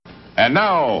And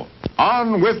now,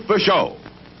 on with the show.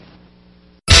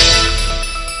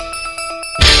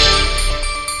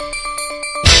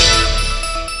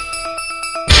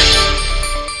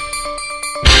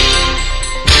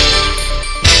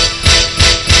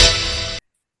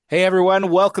 Hey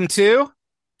everyone, welcome to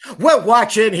We're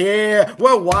watching here.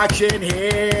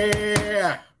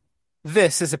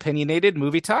 This is Opinionated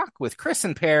Movie Talk with Chris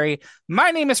and Perry. My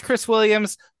name is Chris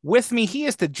Williams. With me, he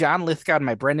is the John Lithgow and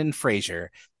my Brendan Fraser,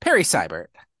 Perry Seibert.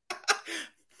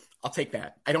 I'll take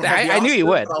that. I don't have the I knew you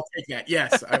would. But I'll take that.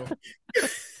 Yes, I will.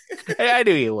 I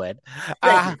knew you would.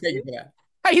 Thank you for that.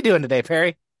 How you doing today,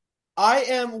 Perry? I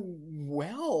am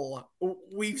well.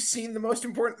 We've seen the most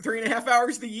important 3.5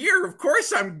 hours of the year. Of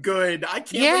course I'm good. I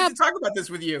can't wait to talk about this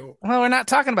with you. Well, we're not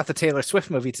talking about the Taylor Swift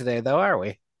movie today, though, are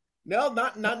we? No,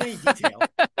 not in any detail.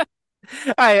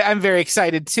 I'm very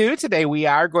excited, too. Today we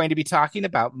are going to be talking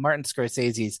about Martin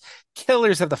Scorsese's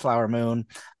Killers of the Flower Moon.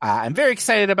 I'm very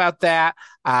excited about that.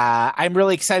 I'm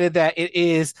really excited that it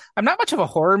is... I'm not much of a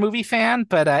horror movie fan,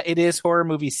 but it is horror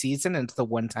movie season, and it's the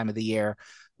one time of the year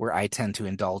where I tend to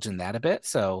indulge in that a bit.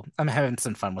 So I'm having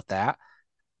some fun with that.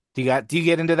 Do you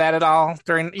get into that at all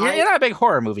during? You're not a big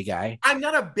horror movie guy. I'm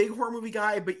not a big horror movie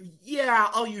guy, but yeah,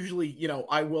 I'll usually,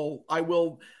 I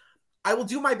will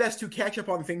do my best to catch up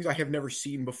on things I have never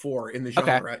seen before in the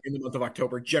genre in the month of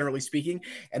October, generally speaking.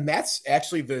 And that's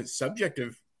actually the subject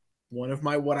of one of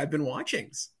my what I've been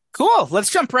watchings. Cool.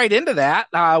 Let's jump right into that.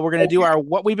 We're going to do our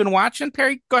what we've been watching.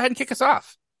 Perry, go ahead and kick us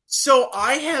off. So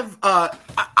I have,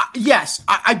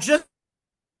 I'm just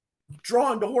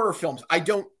drawn to horror films. I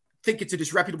don't think it's a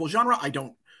disreputable genre.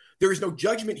 There is no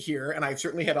judgment here. And I've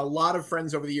certainly had a lot of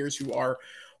friends over the years who are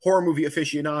horror movie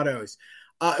aficionados.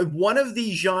 One of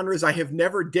the genres I have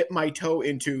never dipped my toe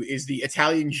into is the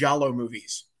Italian giallo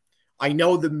movies. I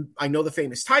know the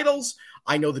famous titles.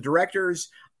 I know the directors.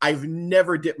 I've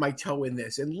never dipped my toe in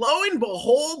this. And lo and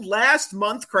behold, last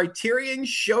month, Criterion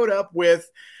showed up with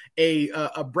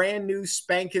a brand new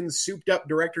spanking souped up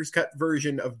director's cut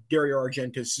version of Dario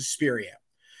Argento's Suspiria,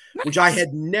 which I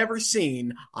had never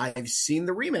seen. I've seen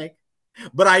the remake,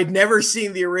 but I had never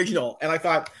seen the original. And I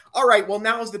thought, all right, well,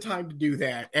 now is the time to do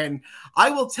that. And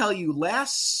I will tell you,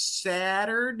 last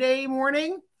Saturday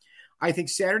morning,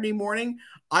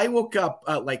 I woke up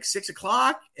like 6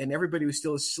 o'clock and everybody was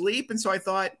still asleep. And so I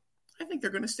thought, I think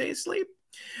they're going to stay asleep.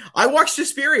 I watched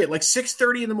Suspiria at like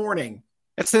 6:30 in the morning.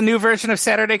 It's the new version of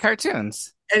Saturday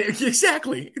cartoons. And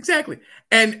exactly.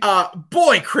 And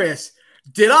boy, Chris,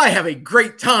 did I have a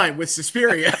great time with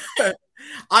Suspiria.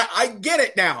 I get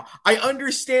it now. I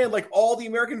understand like all the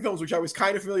American films, which I was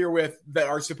kind of familiar with, that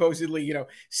are supposedly,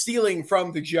 stealing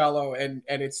from the giallo and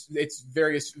its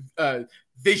various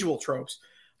visual tropes.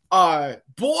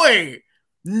 Boy,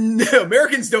 no,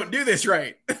 Americans don't do this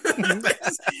right.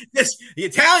 The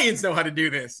Italians know how to do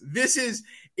this.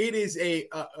 It is a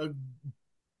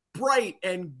bright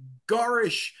and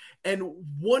garish and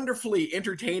wonderfully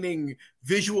entertaining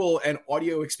visual and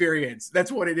audio experience. That's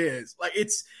what it is. Like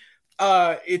it's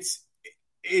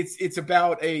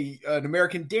about an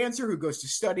American dancer who goes to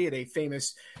study at a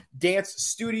famous dance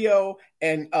studio,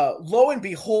 and lo and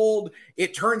behold,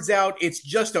 it turns out it's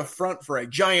just a front for a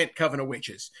giant coven of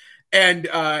witches. And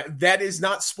that is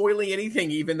not spoiling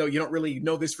anything, even though you don't really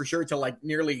know this for sure till like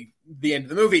nearly the end of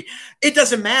the movie. It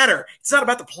doesn't matter. It's not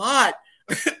about the plot.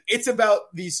 It's about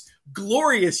these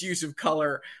glorious use of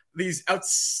color, these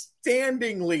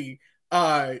outstandingly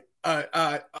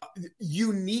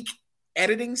unique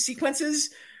editing sequences.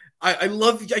 I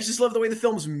just love the way the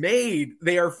film's made.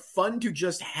 They are fun to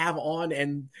just have on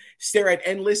and stare at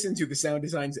and listen to. The sound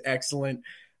design's excellent.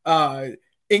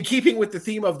 In keeping with the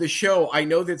theme of the show, I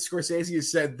know that Scorsese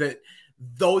has said that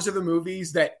those are the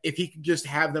movies that if he could just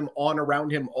have them on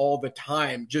around him all the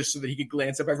time, just so that he could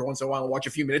glance up every once in a while and watch a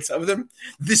few minutes of them,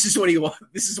 this is what he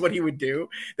would do.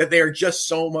 That they are just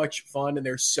so much fun and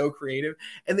they're so creative,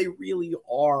 and they really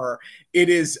are. It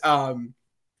is,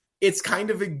 it's kind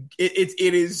of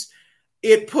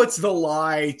it puts the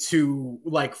lie to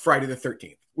like Friday the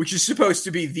 13th, which is supposed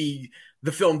to be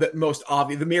the film that most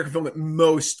obvious, the American film that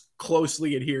most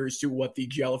closely adheres to what the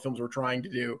giallo films were trying to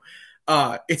do.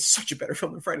 It's such a better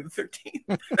film than Friday the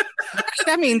 13th.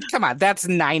 I mean, come on, that's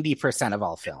 90% of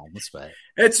all films, but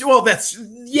that's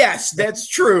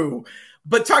true.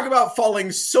 But talk about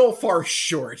falling so far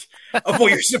short of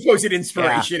what your supposed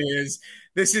inspiration is.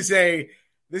 This is a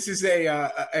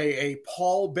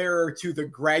pallbearer to The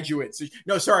Graduate.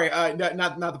 No, sorry, not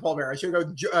the pallbearer. I should go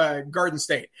Garden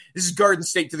State. This is Garden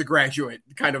State to The Graduate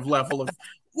kind of level of.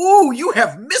 Ooh, you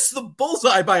have missed the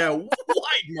bullseye by a wide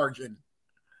margin.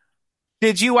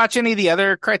 Did you watch any of the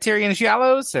other Criterion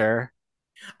giallos, or?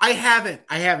 I haven't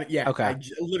yet. Okay.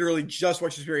 Literally just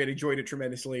watched Suspiria and enjoyed it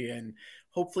tremendously, and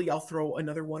hopefully I'll throw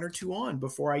another one or two on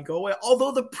before I go.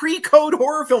 Although the pre-code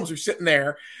horror films are sitting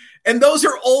there, and those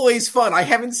are always fun. I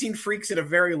haven't seen Freaks in a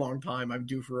very long time. I'm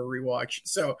due for a rewatch,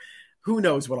 so who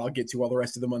knows what I'll get to while the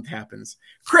rest of the month happens.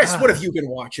 Chris, what have you been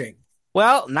watching?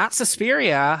 Well, not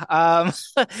Suspiria.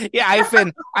 Yeah,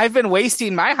 I've been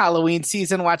wasting my Halloween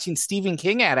season watching Stephen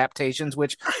King adaptations,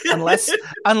 which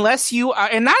unless you are,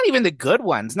 and not even the good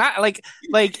ones, not like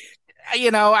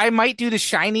I might do The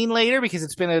Shining later because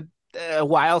it's been a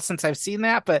while since I've seen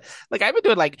that, but like I've been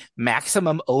doing like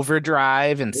Maximum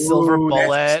Overdrive and Silver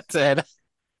Bullet and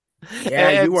yeah,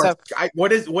 and you are. so,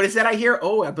 What is that I hear?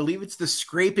 Oh, I believe it's the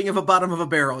scraping of a bottom of a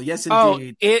barrel. Yes, oh,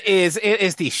 indeed. it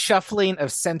is the shuffling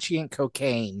of sentient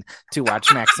cocaine to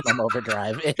watch Maximum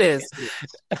Overdrive. It is.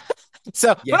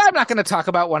 So, Yes. but I'm not going to talk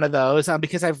about one of those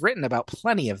because I've written about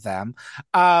plenty of them.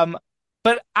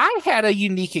 But I had a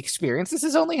unique experience. This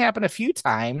has only happened a few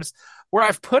times where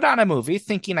I've put on a movie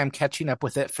thinking I'm catching up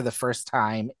with it for the first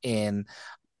time in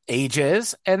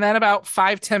ages. And then about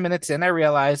 5-10 minutes in, I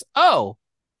realize, oh,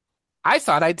 I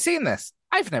thought I'd seen this.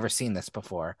 I've never seen this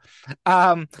before.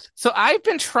 So I've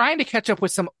been trying to catch up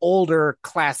with some older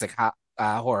classic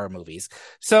horror movies.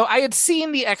 So I had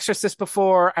seen The Exorcist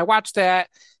before. I watched that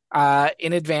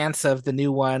in advance of the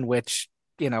new one, which,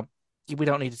 we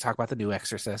don't need to talk about the new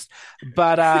Exorcist.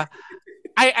 But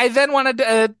I then wanted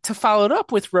to follow it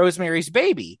up with Rosemary's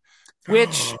Baby,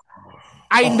 which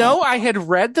I know I had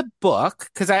read the book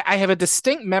because I have a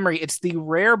distinct memory. It's the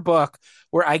rare book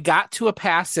where I got to a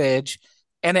passage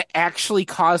and it actually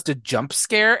caused a jump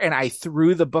scare and I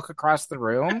threw the book across the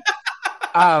room.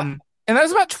 And that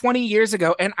was about 20 years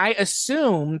ago. And I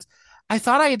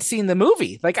thought I had seen the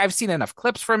movie. Like I've seen enough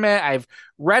clips from it. I've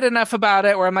read enough about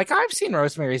it where I'm like, I've seen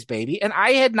Rosemary's Baby, and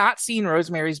I had not seen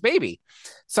Rosemary's Baby.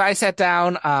 So I sat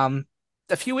down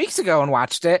a few weeks ago and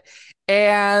watched it,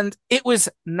 and it was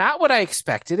not what I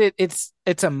expected.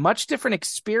 It's a much different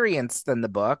experience than the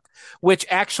book, which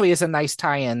actually is a nice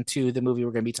tie-in to the movie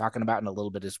we're going to be talking about in a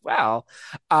little bit as well.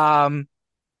 From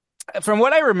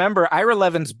what I remember, Ira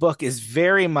Levin's book is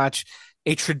very much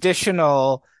a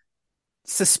traditional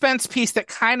suspense piece that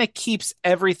kind of keeps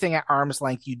everything at arm's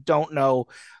length. You don't know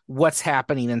what's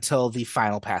happening until the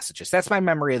final passages. That's my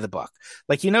memory of the book.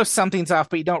 Like, something's off,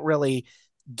 but you don't really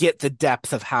get the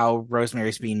depth of how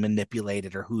Rosemary's being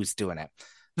manipulated or who's doing it.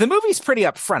 The movie's pretty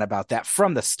upfront about that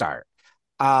from the start.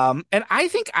 And I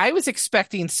think I was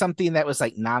expecting something that was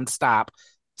like nonstop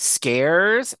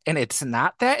scares, and it's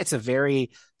not that. It's a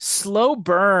very slow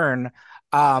burn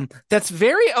that's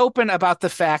very open about the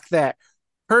fact that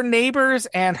her neighbors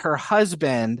and her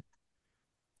husband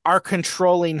are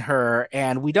controlling her,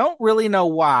 and we don't really know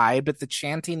why, but the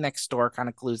chanting next door kind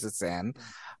of clues us in.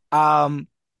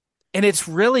 And it's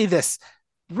really this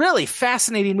really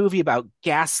fascinating movie about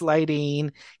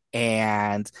gaslighting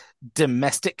and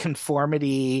domestic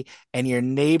conformity and your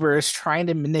neighbors trying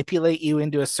to manipulate you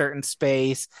into a certain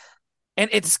space. And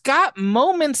it's got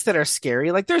moments that are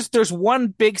scary. Like there's one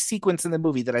big sequence in the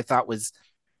movie that I thought was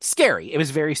scary. It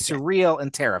was very surreal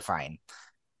and terrifying.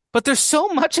 But there's so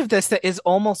much of this that is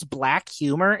almost black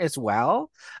humor as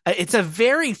well. It's a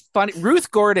very funny.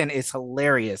 Ruth Gordon is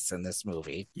hilarious in this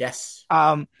movie. Yes.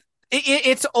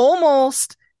 It's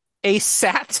almost a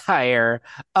satire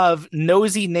of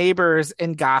nosy neighbors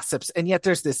and gossips, and yet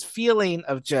there's this feeling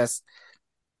of just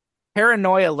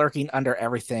paranoia lurking under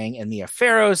everything. And Mia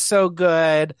Farrow's so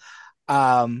good.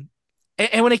 And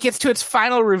when it gets to its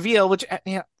final reveal, which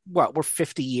we're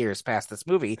 50 years past this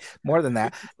movie, more than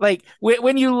that. Like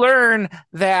when you learn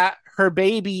that her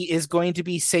baby is going to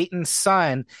be Satan's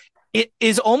son, it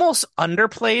is almost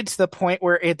underplayed to the point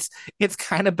where it's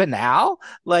kind of banal.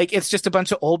 Like it's just a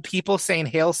bunch of old people saying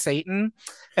 "Hail Satan,"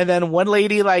 and then one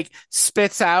lady like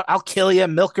spits out, "I'll kill you,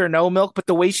 milk or no milk." But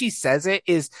the way she says it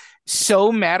is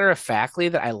so matter of factly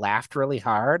that I laughed really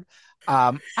hard.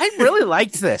 I really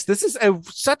liked this. This is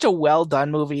such a well done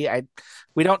movie.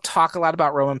 We don't talk a lot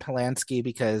about Roman Polanski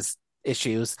because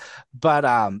issues, but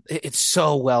it's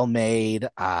so well made.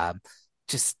 I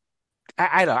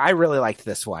really liked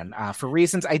this one for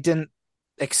reasons I didn't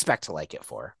expect to like it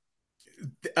for.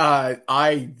 There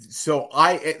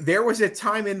was a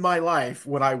time in my life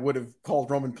when I would have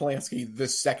called Roman Polanski the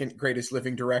second greatest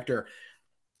living director.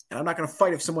 And I'm not going to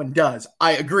fight if someone does.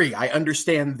 I agree. I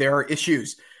understand there are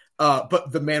issues.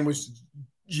 But the man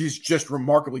he's just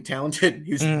remarkably talented.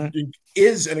 He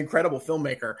is an incredible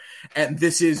filmmaker. And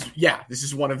this is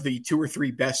one of the 2 or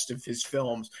 3 best of his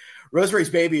films. Rosemary's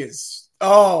Baby is,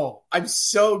 I'm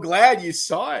so glad you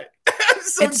saw it. I'm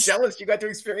so jealous you got to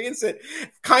experience it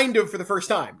kind of for the first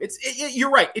time. You're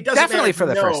right. It doesn't definitely matter for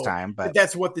the first time, but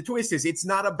that's what the twist is. It's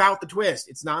not about the twist.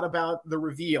 It's not about the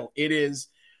reveal. It is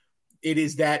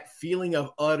that feeling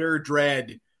of utter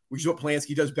dread, which is what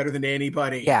Polanski does better than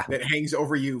anybody. Yeah. That hangs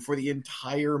over you for the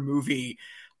entire movie.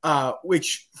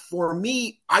 Which for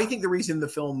me, I think the reason the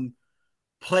film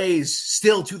plays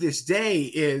still to this day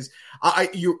is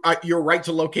you're right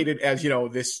to locate it as,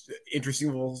 this interesting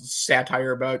little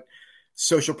satire about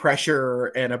social pressure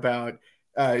and about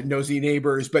nosy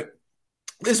neighbors, but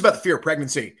this is about the fear of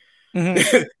pregnancy.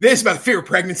 Mm-hmm. This is about the fear of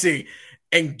pregnancy.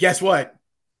 And guess what?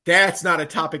 That's not a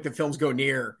topic that films go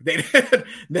near.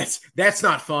 That's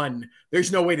not fun.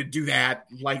 There's no way to do that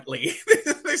lightly.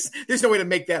 There's no way to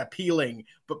make that appealing.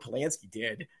 But Polanski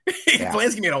did. Yeah.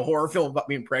 Polanski made a horror film about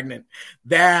being pregnant.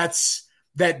 That's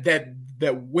that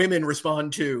women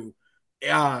respond to,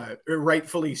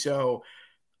 rightfully so.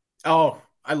 Oh,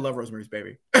 I love Rosemary's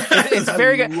Baby. It's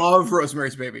very good. I love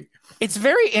Rosemary's Baby. It's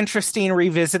very interesting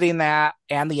revisiting that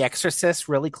and The Exorcist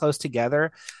really close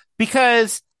together,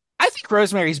 because I think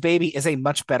Rosemary's Baby is a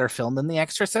much better film than The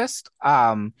Exorcist.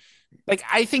 I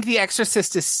think The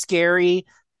Exorcist is scary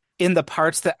in the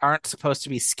parts that aren't supposed to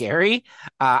be scary.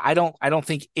 I don't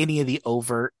think any of the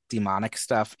overt demonic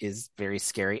stuff is very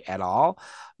scary at all.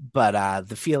 But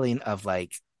the feeling of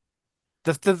like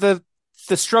the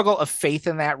struggle of faith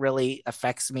in that really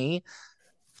affects me.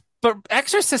 But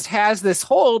Exorcist has this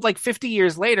hold like 50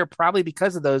 years later, probably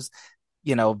because of those,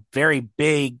 very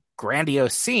big,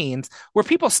 grandiose scenes where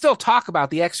people still talk about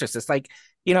The Exorcist. Like,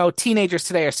 teenagers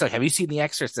today are still, have you seen The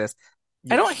Exorcist?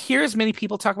 Yes. I don't hear as many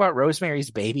people talk about Rosemary's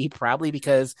Baby, probably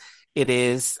because it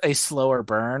is a slower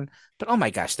burn. But oh my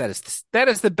gosh, that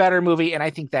is the better movie, and I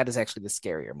think that is actually the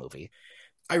scarier movie.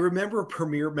 I remember a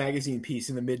Premiere magazine piece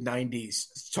in the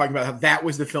mid-90s talking about how that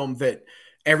was the film that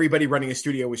everybody running a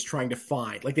studio was trying to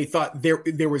find. Like, they thought there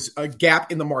was a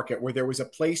gap in the market where there was a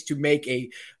place to make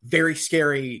a very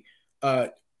scary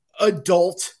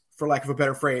adult, for lack of a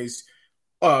better phrase,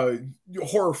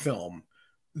 horror film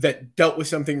that dealt with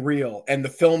something real. And the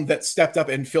film that stepped up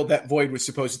and filled that void was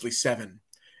supposedly Seven.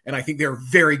 And I think they're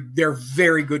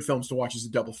very good films to watch as a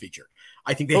double feature.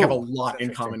 I think they have a lot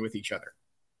in common with each other.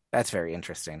 That's very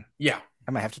interesting. Yeah.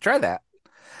 I might have to try that.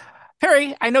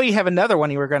 Harry, I know you have another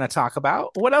one you were going to talk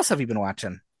about. What else have you been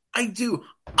watching? I do.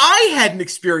 I had an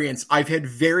experience I've had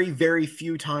very, very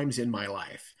few times in my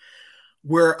life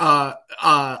where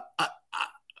I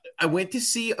went to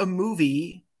see a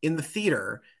movie in the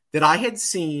theater that I had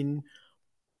seen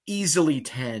easily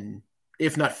 10,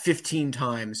 if not 15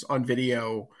 times on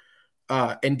video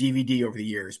and DVD over the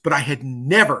years, but I had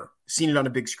never seen it on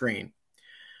a big screen.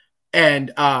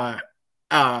 And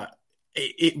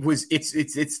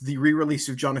it's the re-release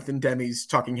of Jonathan Demme's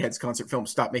Talking Heads concert film,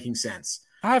 Stop Making Sense.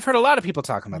 I've heard a lot of people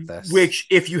talking about this. Which,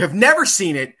 if you have never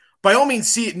seen it, by all means,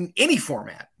 see it in any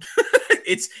format.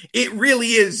 It really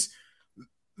is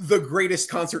the greatest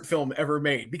concert film ever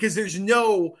made, because there's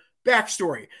no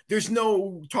backstory. There's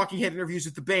no talking head interviews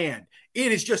with the band.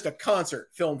 It is just a concert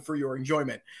filmed for your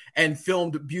enjoyment and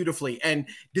filmed beautifully and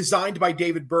designed by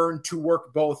David Byrne to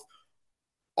work both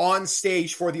on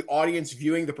stage for the audience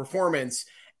viewing the performance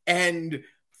and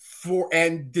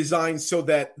designed so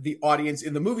that the audience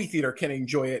in the movie theater can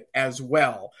enjoy it as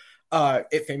well.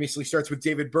 It famously starts with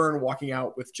David Byrne walking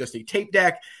out with just a tape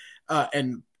deck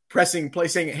and pressing play,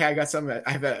 saying, "Hey, I got something.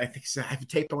 I have a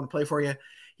tape I want to play for you."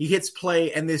 He hits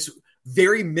play, and this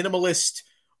very minimalist,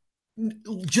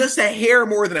 just a hair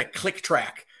more than a click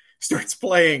track, starts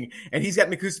playing, and he's got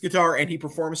an acoustic guitar, and he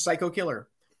performs Psycho Killer.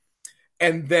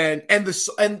 And then,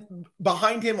 and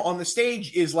behind him on the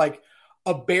stage is like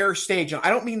a bare stage. And I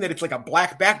don't mean that it's like a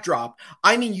black backdrop.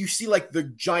 I mean, you see like the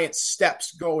giant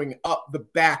steps going up the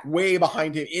back way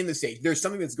behind him in the stage. There's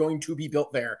something that's going to be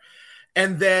built there.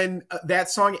 And then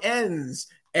that song ends,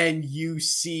 and you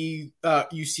see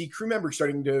crew members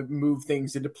starting to move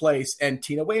things into place. And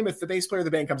Tina Weymouth, the bass player of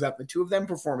the band, comes out. The two of them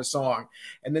perform a song,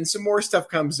 and then some more stuff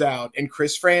comes out. And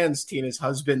Chris Franz, Tina's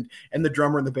husband, and the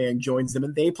drummer in the band joins them,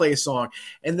 and they play a song.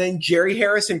 And then Jerry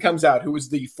Harrison comes out, who was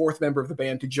the fourth member of the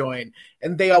band to join,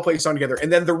 and they all play a song together.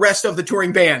 And then the rest of the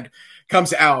touring band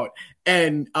comes out,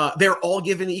 and they're all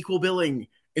given equal billing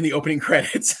in the opening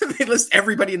credits. They list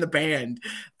everybody in the band.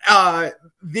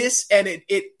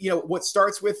 What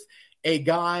starts with a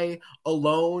guy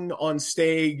alone on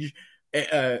stage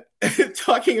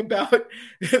talking about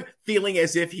feeling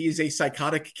as if he is a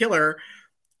psychotic killer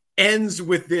ends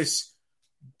with this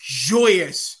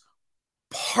joyous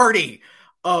party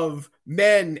of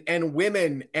men and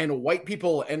women and white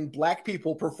people and black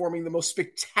people performing the most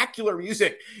spectacular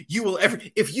music you will ever.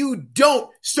 If you don't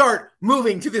start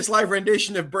moving to this live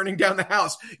rendition of Burning Down the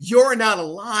House, you're not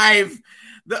alive.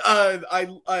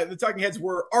 The Talking Heads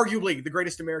were arguably the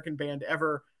greatest American band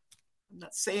ever. I'm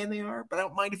not saying they are, but I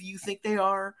don't mind if you think they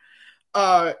are.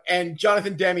 And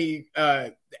Jonathan Demme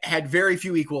had very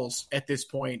few equals at this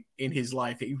point in his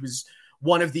life. He was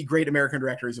one of the great American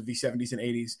directors of the 70s and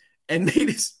 80s, and made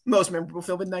his most memorable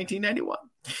film in 1991.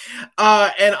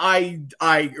 And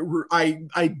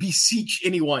I beseech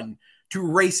anyone to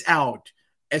race out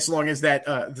as long as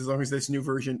this new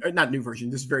version, not new version,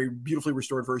 this very beautifully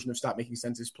restored version of Stop Making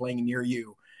Sense is playing near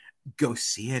you. Go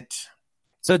see it.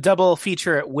 So double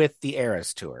feature it with the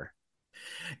Eras tour.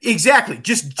 Exactly.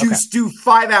 Just do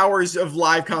 5 hours of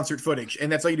live concert footage,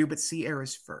 and that's all you do. But see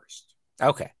Eras first.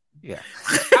 Okay. Yeah.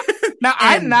 Now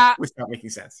I'm not. Without making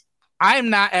sense.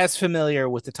 I'm not as familiar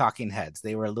with the Talking Heads.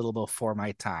 They were a little before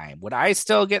my time. Would I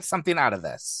still get something out of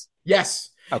this?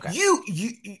 Yes. Okay. You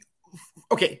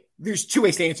okay. There's two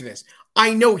ways to answer this.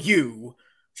 I know you.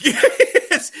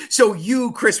 So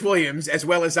you, Chris Williams, as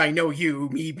well as I know you,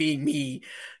 me being me.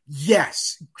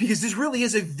 Yes, because this really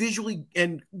is a visually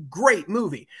and great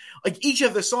movie. Like each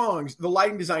of the songs, the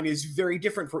lighting design is very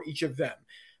different for each of them.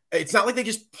 It's not like they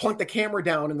just plunk the camera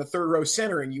down in the third row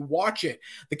center and you watch it.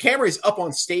 The camera is up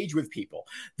on stage with people.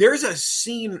 There's a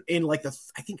scene in I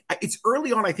think it's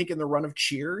early on, I think in the run of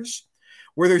Cheers,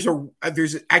 where there's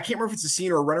I can't remember if it's a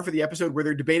scene or a runner for the episode where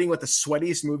they're debating what the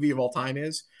sweatiest movie of all time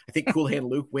is. I think Cool Hand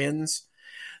Luke wins.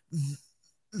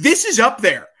 This is up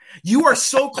there. You are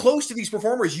so close to these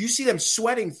performers. You see them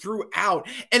sweating throughout,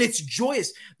 and it's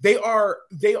joyous. They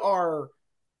are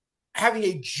having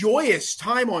a joyous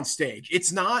time on stage.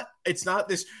 It's not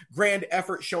this grand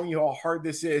effort showing you how hard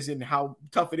this is and how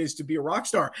tough it is to be a rock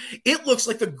star. It looks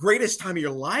like the greatest time of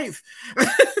your life.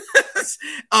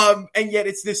 And yet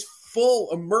it's this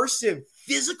full, immersive,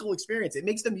 physical experience. It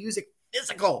makes the music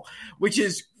physical, which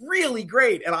is really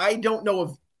great. And I don't know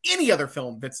of any other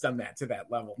film that's done that to that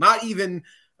level. Not even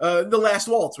The Last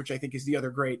Waltz, which I think is the other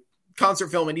great concert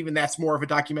film. And even that's more of a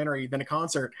documentary than a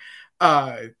concert.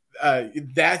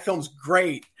 That film's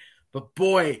great, but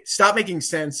boy, Stop Making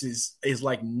Sense is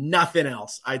like nothing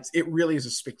else. It really is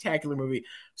a spectacular movie.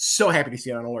 So happy to see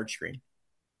it on a large screen.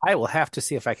 I will have to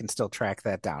see if I can still track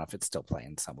that down if it's still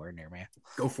playing somewhere near me.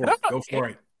 Go for it. Go for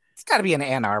it. It's got to be in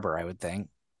Ann Arbor, I would think.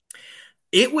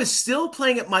 It was still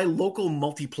playing at my local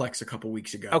multiplex a couple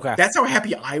weeks ago. Okay. That's how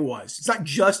happy I was. It's not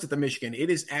just at the Michigan. It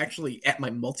is actually at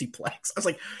my multiplex. I was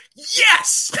like,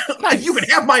 yes, you can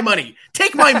have my money.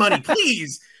 Take my money,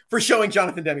 please, for showing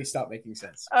Jonathan Demme Stop Making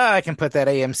Sense. I can put that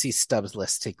AMC Stubs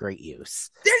list to great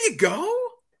use. There you go.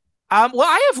 Well,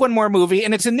 I have one more movie,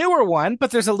 and it's a newer one,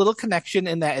 but there's a little connection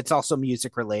in that it's also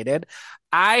music related.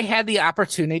 I had the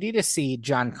opportunity to see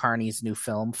John Carney's new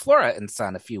film, Flora and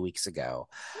Son, a few weeks ago.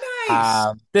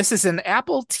 Nice. This is an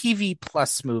Apple TV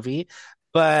Plus movie,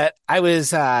 but I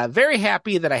was very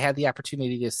happy that I had the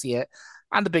opportunity to see it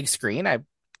on the big screen. I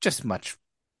just much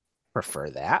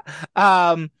prefer that.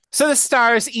 So this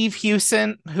stars Eve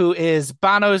Hewson, who is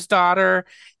Bono's daughter,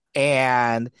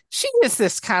 and she is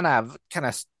this kind of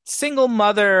single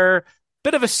mother,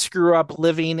 bit of a screw up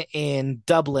living in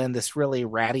Dublin, this really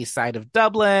ratty side of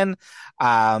Dublin.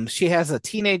 She has a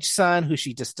teenage son who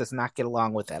she just does not get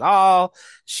along with at all.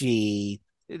 She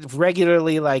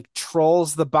regularly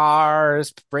trolls the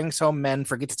bars, brings home men,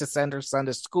 forgets to send her son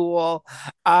to school.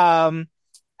 And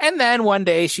then one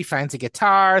day she finds a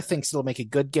guitar, thinks it'll make a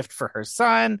good gift for her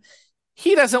son.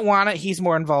 He doesn't want it. He's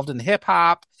more involved in hip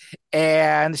hop,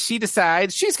 and she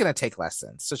decides she's going to take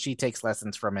lessons. So she takes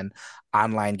lessons from an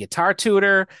online guitar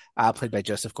tutor, played by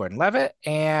Joseph Gordon-Levitt.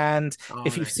 And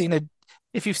if you've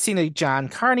seen a John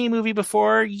Carney movie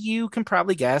before, you can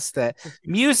probably guess that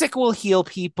music will heal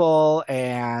people,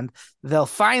 and they'll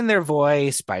find their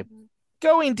voice by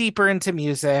going deeper into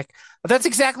music. But that's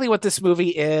exactly what this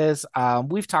movie is.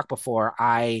 We've talked before.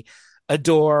 I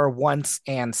adore Once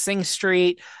and Sing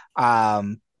Street.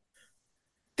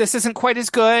 This isn't quite as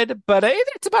good, but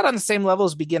it's about on the same level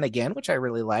as Begin Again, which I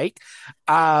really like.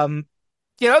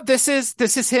 This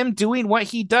is him doing what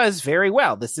he does very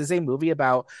well. This is a movie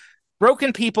about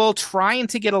broken people trying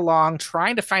to get along,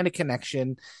 trying to find a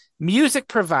connection. Music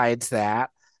provides that.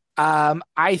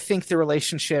 I think the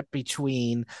relationship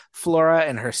between Flora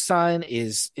and her son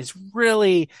is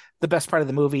really the best part of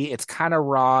the movie. It's kind of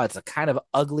raw. It's a kind of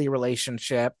ugly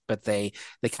relationship, but they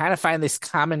kind of find this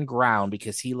common ground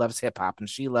because he loves hip hop and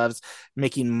she loves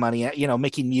making money,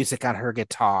 making music on her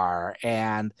guitar.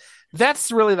 And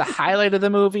that's really the highlight of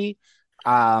the movie.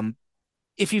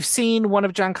 if you've seen one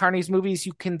of John Carney's movies,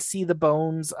 you can see the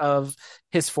bones of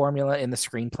his formula in the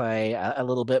screenplay a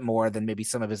little bit more than maybe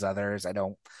some of his others. I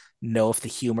don't know if the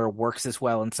humor works as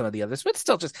well in some of the others, but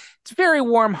still it's very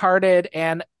warm-hearted.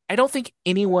 And I don't think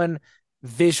anyone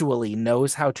visually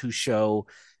knows how to show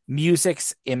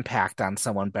music's impact on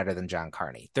someone better than John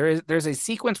Carney. There's a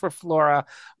sequence where Flora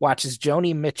watches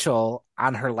Joni Mitchell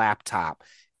on her laptop,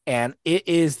 and it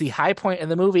is the high point in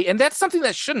the movie. And that's something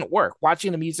that shouldn't work.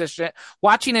 Watching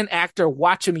an actor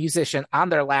watch a musician on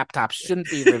their laptop shouldn't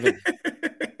be riveting.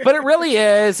 But it really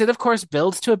is. It, of course,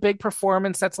 builds to a big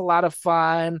performance. That's a lot of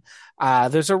fun.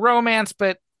 There's a romance,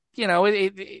 but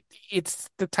it's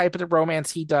the type of the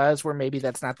romance he does where maybe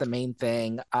that's not the main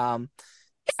thing.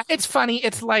 It's funny.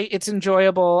 It's light. It's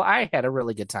enjoyable. I had a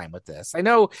really good time with this. I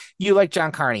know you like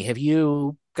John Carney. Have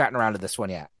you gotten around to this one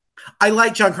yet? I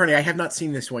like John Carney. I have not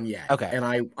seen this one yet. Okay.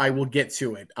 And I will get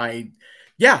to it.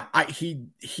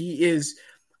 He is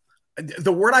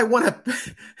the word I want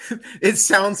to, it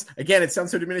sounds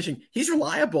so diminishing. He's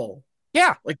reliable.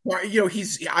 Yeah. Like,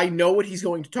 I know what he's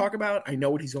going to talk about. I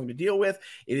know what he's going to deal with.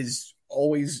 It is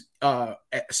always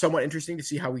somewhat interesting to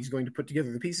see how he's going to put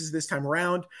together the pieces this time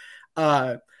around.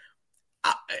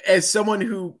 As someone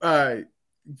who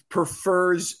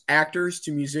prefers actors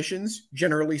to musicians,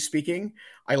 generally speaking,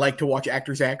 I like to watch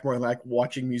actors act more than I like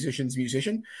watching musicians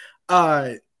musician.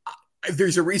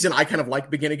 There's a reason I kind of like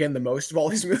Begin Again the most of all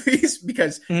his movies,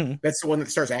 because that's the one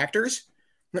that stars actors.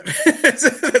 That's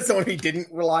the one he didn't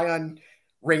rely on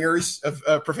ringers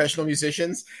of professional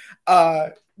musicians.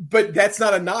 But that's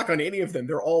not a knock on any of them.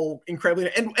 They're all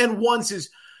incredibly, and once is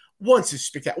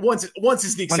spectacular. Once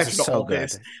is the exception to all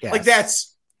this. Yes. Like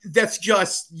that's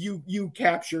just you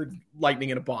captured lightning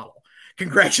in a bottle.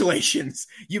 Congratulations.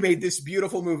 You made this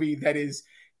beautiful movie that is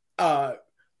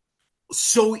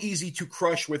so easy to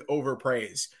crush with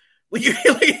overpraise.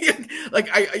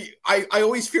 I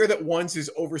always fear that Once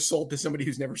is oversold to somebody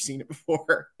who's never seen it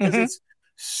before, because it's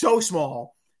so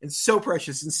small and so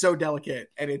precious and so delicate,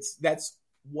 and that's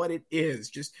what it is.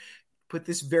 Just put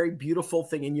this very beautiful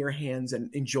thing in your hands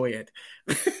and enjoy it,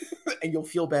 and you'll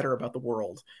feel better about the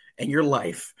world and your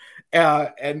life.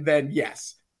 And then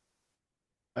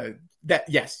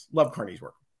love Carney's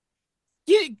work.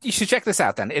 You should check this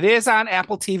out then. It is on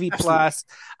Apple TV Plus.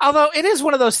 Although it is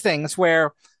one of those things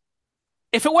where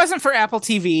if it wasn't for Apple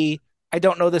TV, I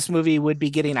don't know this movie would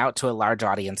be getting out to a large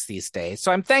audience these days.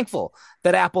 So I'm thankful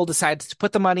that Apple decides to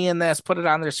put the money in this, put it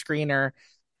on their screener.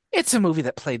 It's a movie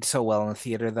that played so well in the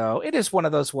theater, though. It is one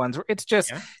of those ones where it's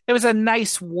just, It was a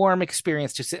nice, warm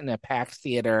experience to sit in a packed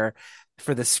theater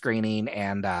for the screening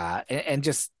and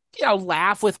just,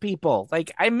 laugh with people.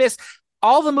 Like, I miss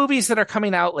all the movies that are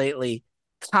coming out lately.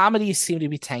 Comedies seem to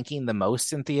be tanking the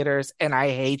most in theaters, and I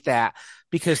hate that,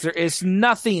 because there is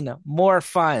nothing more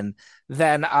fun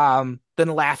than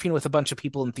laughing with a bunch of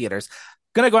people in theaters.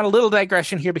 Going to go on a little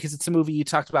digression here because it's a movie you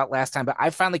talked about last time, but I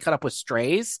finally caught up with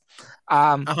Strays,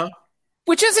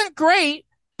 which isn't great,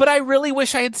 but I really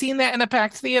wish I had seen that in a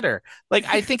packed theater. Like,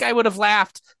 I think I would have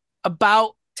laughed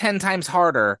about 10 times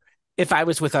harder if I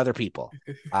was with other people,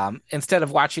 instead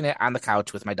of watching it on the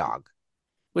couch with my dog,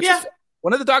 which is,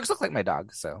 one of the dogs look like my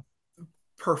dog. So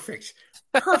perfect.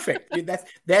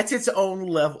 That's its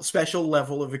own special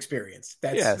level of experience.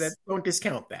 Don't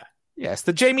discount that. Yes,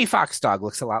 the Jamie Foxx dog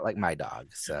looks a lot like my dog.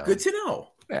 So good to know.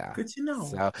 Yeah, good to know.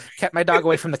 So kept my dog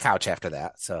away from the couch after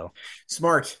that. So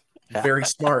smart, very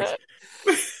smart.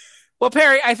 Well,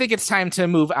 Perry, I think it's time to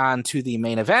move on to the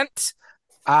main event.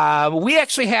 We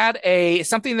actually had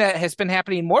something that has been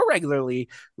happening more regularly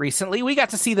recently. We got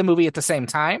to see the movie at the same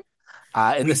time.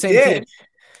 In the same theater.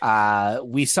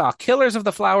 We saw Killers of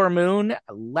the Flower Moon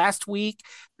last week.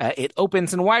 It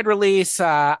opens in wide release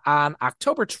on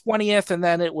October 20th, and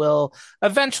then it will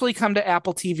eventually come to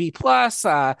Apple TV Plus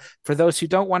for those who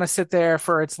don't want to sit there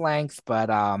for its length. But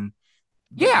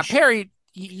Perry,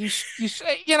 you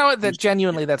know that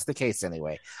genuinely that's the case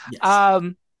anyway. Yes.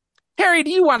 Perry,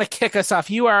 do you want to kick us off?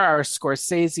 You are our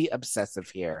Scorsese obsessive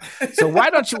here, so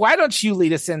why don't you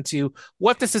lead us into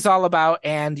what this is all about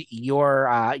and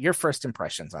your first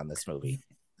impressions on this movie?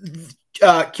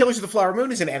 Killers of the Flower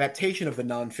Moon is an adaptation of the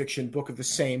nonfiction book of the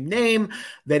same name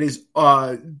that is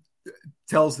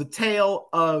tells the tale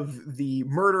of the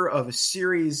murder of a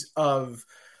series of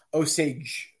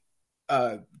Osage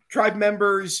tribe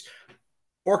members,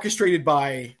 orchestrated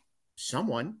by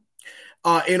someone.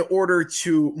 In order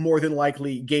to more than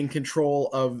likely gain control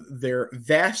of their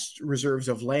vast reserves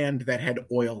of land that had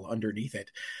oil underneath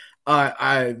it.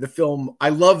 The film, I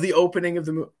love the opening of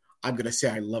the movie. I'm going to say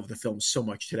I love the film so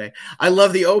much today. I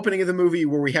love the opening of the movie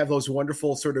where we have those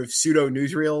wonderful sort of pseudo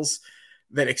newsreels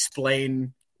that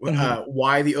explain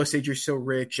why the Osage are so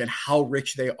rich and how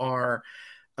rich they are,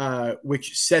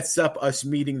 which sets up us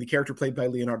meeting the character played by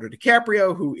Leonardo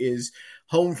DiCaprio, who is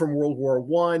home from World War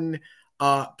One,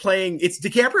 it's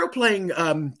DiCaprio playing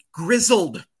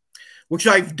Grizzled, which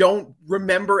I don't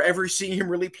remember ever seeing him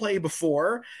really play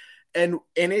before, and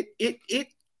it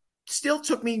still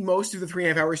took me most of the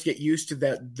 3.5 hours to get used to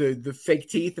the fake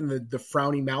teeth and the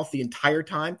frowny mouth the entire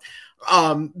time.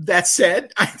 That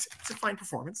said, it's a fine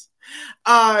performance.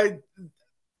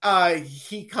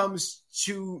 He comes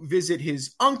to visit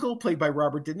his uncle, played by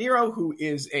Robert De Niro, who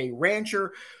is a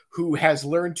rancher who has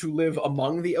learned to live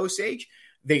among the Osage.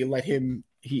 They let him,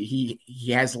 he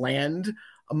has land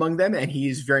among them, and he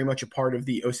is very much a part of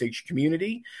the Osage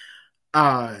community. He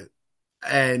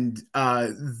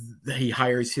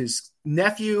hires his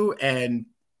nephew, and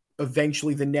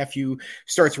eventually the nephew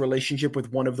starts a relationship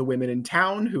with one of the women in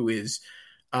town who is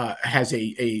has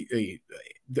a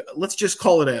let's just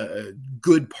call it a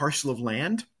good parcel of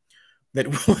land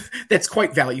that's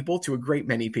quite valuable to a great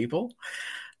many people.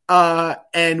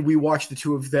 And we watch the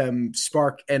two of them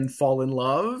spark and fall in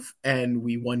love, and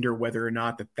we wonder whether or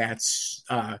not that's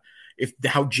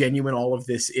how genuine all of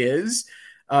this is,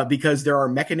 because there are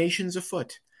machinations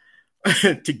afoot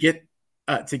to get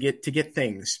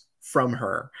things from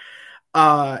her.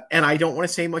 And I don't want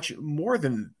to say much more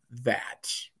than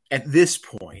that at this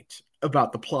point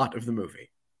about the plot of the movie.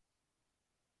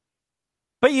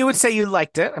 But you would say you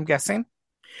liked it, I'm guessing.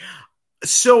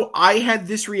 So I had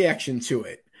this reaction to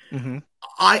it. Mm-hmm.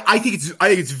 I think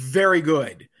it's very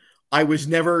good. I was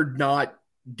never not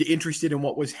interested in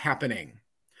what was happening.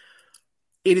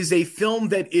 It is a film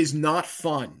that is not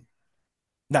fun.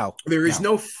 No, there is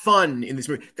no fun in this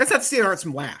movie. That's not to say there aren't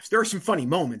some laughs. There are some funny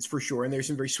moments for sure, and there's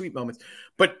some very sweet moments.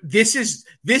 But this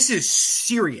is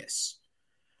serious.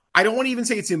 I don't want to even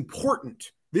say it's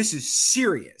important. This is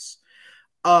serious.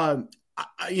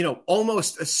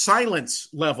 Almost a Silence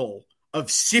level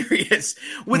of serious,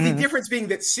 with the difference being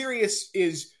that Silence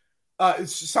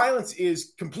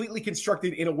is completely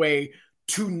constructed in a way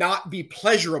to not be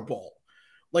pleasurable.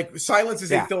 Like Silence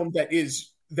is a film that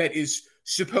is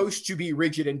supposed to be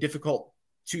rigid and difficult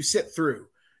to sit through.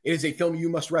 It is a film you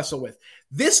must wrestle with.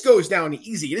 This goes down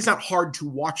easy. It is not hard to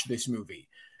watch this movie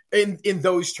in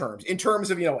those terms. In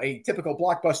terms of, a typical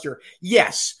blockbuster,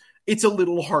 yes, it's a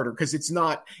little harder because it's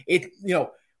not,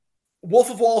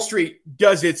 Wolf of Wall Street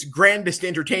does its grandest to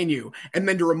entertain you and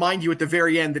then to remind you at the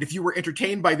very end that if you were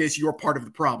entertained by this, you're part of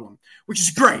the problem, which is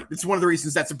great. It's one of the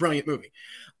reasons that's a brilliant movie.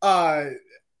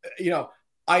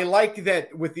 I like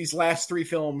that with these last three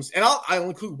films, and I'll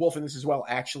include Wolf in this as well,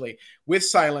 actually, with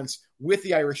Silence, with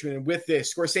The Irishman, and with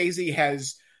this, Scorsese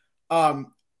has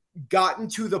gotten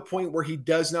to the point where he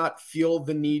does not feel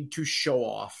the need to show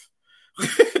off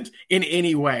in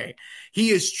any way.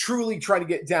 He is truly trying to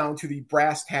get down to the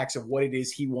brass tacks of what it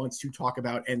is he wants to talk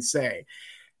about and say.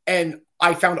 And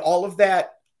I found all of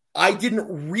that. I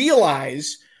didn't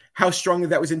realize how strongly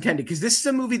that was intended, because this is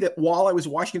a movie that while I was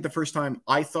watching it the first time,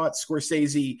 I thought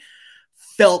Scorsese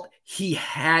felt he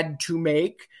had to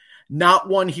make, not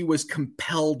one he was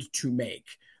compelled to make.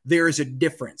 There is a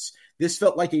difference. This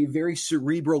felt like a very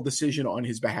cerebral decision on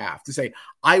his behalf to say,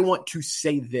 I want to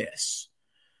say this,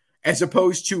 as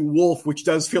opposed to Wolf, which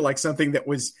does feel like something that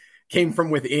came from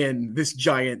within, this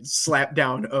giant slap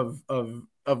down of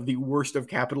the worst of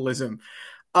capitalism.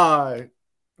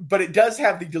 But it does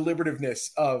have the deliberativeness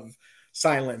of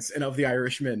Silence and of The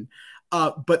Irishman.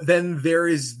 But then there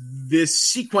is this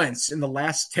sequence in the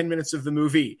last 10 minutes of the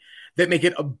movie that make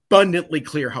it abundantly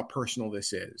clear how personal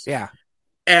this is. Yeah.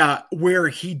 Where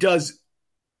he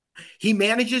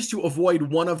manages to avoid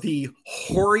one of the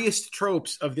hoariest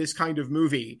tropes of this kind of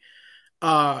movie,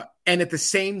 and at the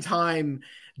same time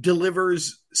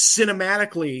delivers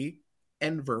cinematically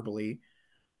and verbally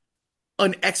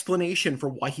an explanation for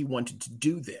why he wanted to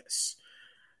do this.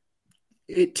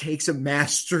 It takes a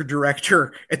master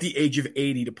director at the age of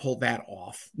 80 to pull that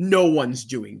off. No one's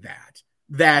doing that.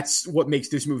 That's what makes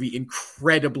this movie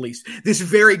this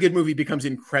very good movie becomes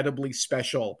incredibly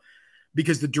special,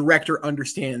 because the director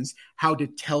understands how to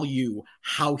tell you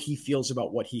how he feels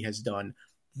about what he has done.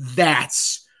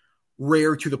 That's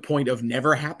rare to the point of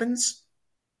never happens.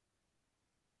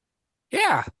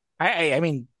 Yeah. I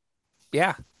mean,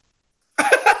 yeah.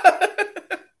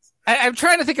 I'm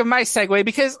trying to think of my segue,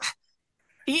 because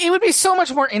it would be so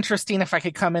much more interesting if I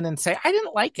could come in and say, I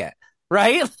didn't like it.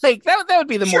 Right? Like that would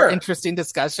be the more interesting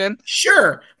discussion.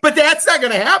 Sure. But that's not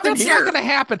going to happen. That's not going to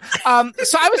happen.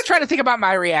 So I was trying to think about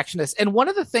my reaction to this. And one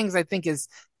of the things I think is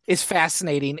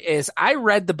fascinating is I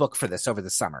read the book for this over the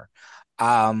summer.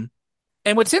 And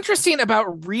what's interesting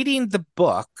about reading the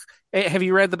book, have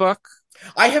you read the book?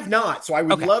 I have not, so I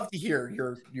would Okay. love to hear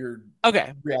your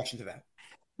Okay. reaction to that.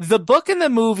 The book and the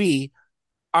movie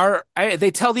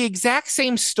they tell the exact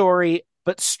same story,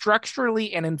 but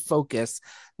structurally and in focus,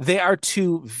 they are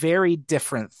two very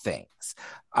different things.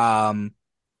 Um,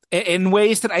 in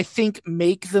ways that I think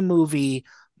make the movie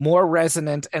more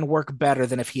resonant and work better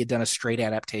than if he had done a straight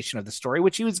adaptation of the story,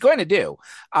 which he was going to do.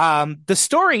 The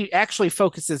story actually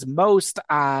focuses most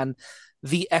on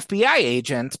the FBI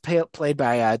agent played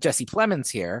by Jesse Plemons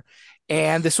here.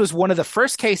 And this was one of the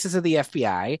first cases of the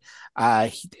FBI.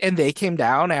 And they came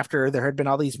down after there had been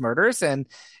all these murders. And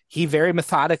he very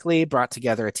methodically brought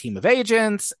together a team of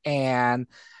agents and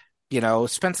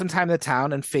spent some time in the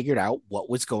town and figured out what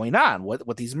was going on,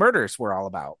 what these murders were all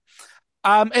about.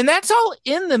 And that's all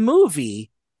in the movie,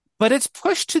 but it's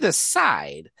pushed to the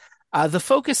side. The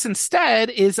focus instead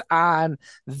is on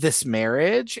this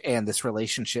marriage and this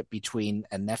relationship between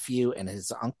a nephew and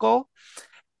his uncle.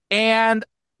 And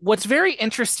what's very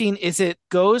interesting is it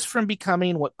goes from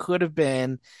becoming what could have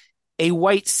been a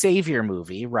white savior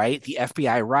movie, right? The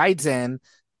FBI rides in,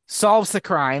 solves the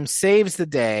crime, saves the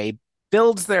day,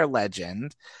 builds their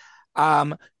legend,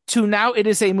 to now it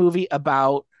is a movie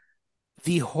about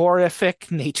the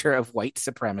horrific nature of white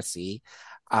supremacy,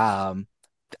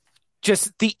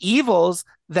 just the evils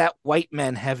that white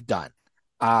men have done.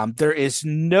 There is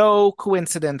no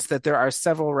coincidence that there are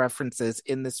several references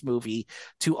in this movie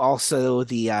to also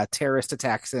the terrorist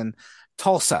attacks in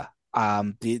Tulsa,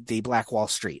 the Black Wall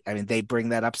Street. I mean, they bring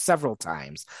that up several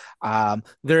times.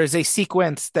 There is a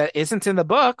sequence that isn't in the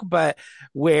book, but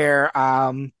where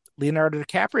Leonardo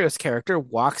DiCaprio's character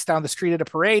walks down the street at a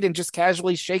parade and just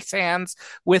casually shakes hands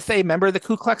with a member of the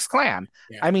Ku Klux Klan.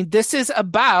 Yeah. I mean, this is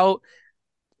about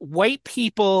white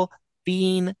people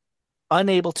being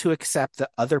unable to accept that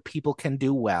other people can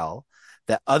do well,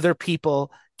 that other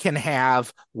people can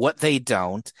have what they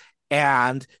don't,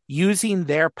 and using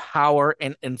their power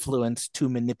and influence to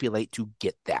manipulate to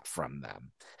get that from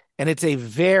them. And it's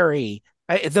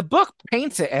the book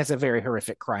paints it as a very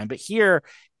horrific crime, but here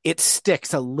it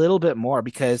sticks a little bit more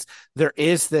because there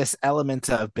is this element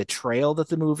of betrayal that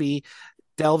the movie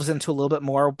delves into a little bit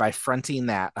more by fronting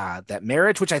that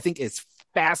marriage, which I think is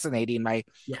fascinating. My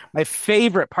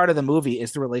favorite part of the movie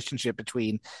is the relationship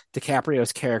between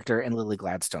DiCaprio's character and Lily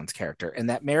Gladstone's character,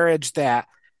 and that marriage that,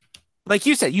 like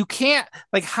you said, you can't,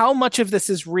 like, how much of this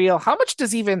is real? How much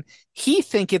does even he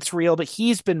think it's real, but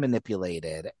he's been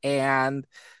manipulated? And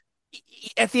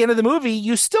at the end of the movie,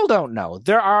 you still don't know.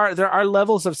 There are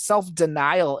levels of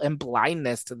self-denial and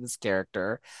blindness to this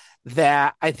character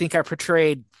that I think are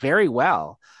portrayed very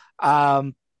well.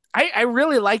 I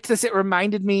really liked this. It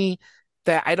reminded me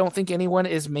that I don't think anyone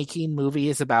is making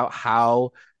movies about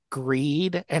how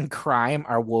greed and crime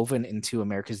are woven into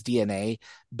America's DNA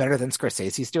better than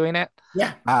Scorsese's doing it.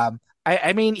 Yeah.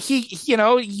 I mean,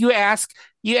 you ask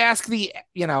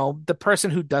the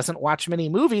person who doesn't watch many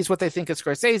movies what they think of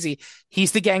Scorsese.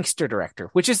 He's the gangster director,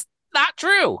 which is not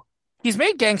true. He's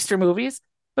made gangster movies,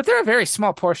 but they're a very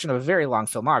small portion of a very long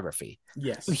filmography.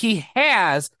 Yes. He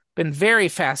has been very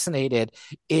fascinated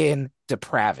in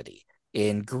depravity,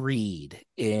 in greed,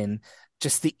 in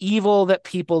just the evil that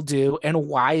people do and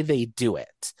why they do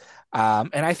it.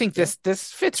 And I think this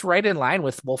fits right in line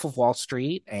with Wolf of Wall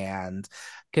Street and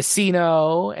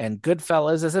Casino and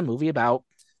Goodfellas as a movie about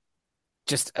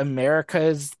just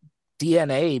America's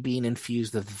DNA being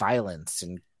infused with violence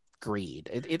and greed.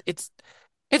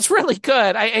 It's really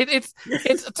good.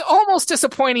 It's almost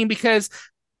disappointing because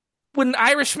when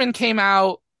Irishman came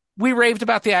out, we raved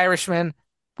about The Irishman.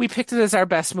 We picked it as our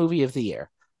best movie of the year.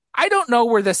 I don't know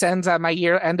where this ends on my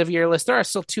end of year list. There are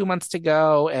still 2 months to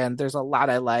go, and there's a lot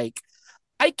I like.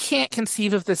 I can't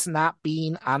conceive of this not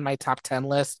being on my top 10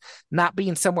 list, not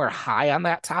being somewhere high on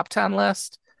that top 10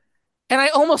 list. And I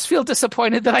almost feel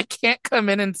disappointed that I can't come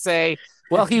in and say,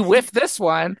 well, he whiffed this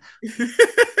one.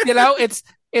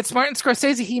 It's Martin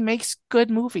Scorsese. He makes good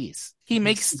movies. He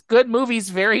makes good movies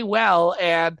very well.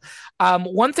 And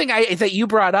one thing that you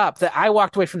brought up that I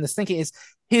walked away from this thinking is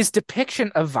his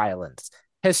depiction of violence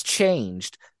has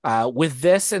changed with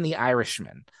this and The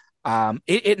Irishman.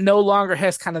 It no longer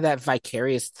has kind of that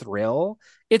vicarious thrill.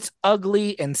 It's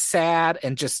ugly and sad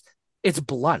and just, it's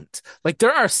blunt. Like,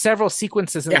 there are several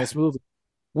sequences in this movie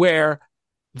where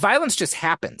violence just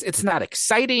happens. It's not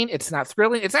exciting. It's not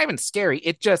thrilling. It's not even scary.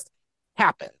 It just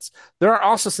happens. There are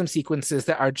also some sequences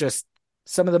that are just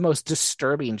some of the most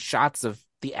disturbing shots of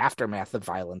the aftermath of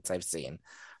violence I've seen.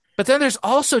 But then there's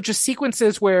also just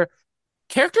sequences where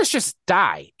characters just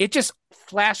die. It just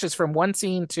flashes from one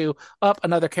scene to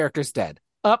another character's dead,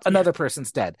 another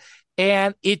person's dead.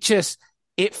 And it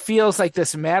feels like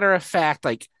this matter of fact,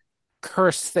 like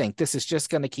cursed thing. This is just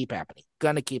going to keep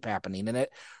happening. And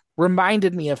it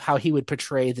reminded me of how he would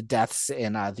portray the deaths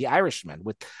in The Irishman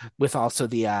with also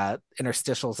the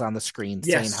interstitials on the screen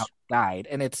saying how he died.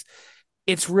 And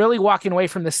it's really walking away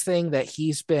from this thing that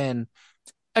he's been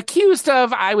accused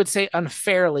of, I would say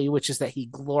unfairly, which is that he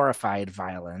glorified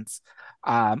violence.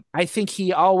 I think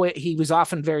he was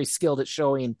often very skilled at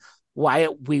showing why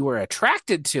we were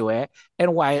attracted to it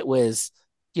and why it was,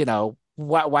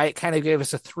 why it kind of gave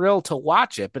us a thrill to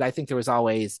watch it. But I think there was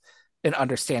always an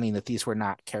understanding that these were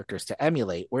not characters to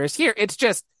emulate. Whereas here, it's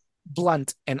just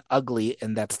blunt and ugly,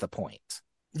 and that's the point.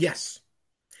 Yes.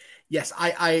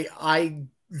 I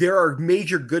there are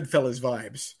major Goodfellas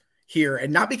vibes here,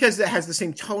 and not because it has the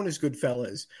same tone as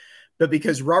Goodfellas, but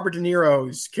because Robert De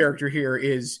Niro's character here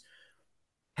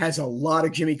has a lot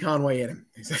of Jimmy Conway in him.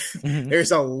 Mm-hmm.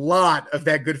 There's a lot of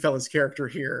that Goodfellas character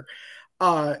here.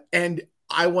 And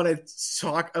I want to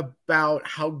talk about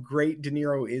how great De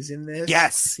Niro is in this.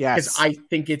 Yes. Because I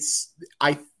think it's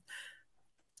the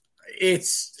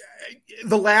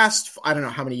last, I don't know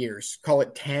how many years, call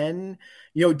it 10.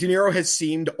 De Niro has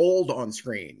seemed old on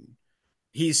screen.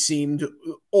 He's seemed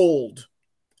old.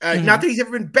 Not that he's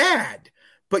ever been bad,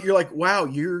 but you're like, wow,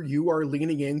 you are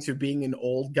leaning into being an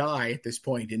old guy at this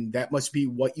point, and that must be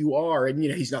what you are. And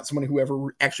he's not someone who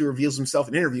ever actually reveals himself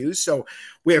in interviews, so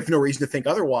we have no reason to think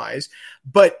otherwise.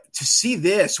 But to see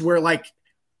this, where like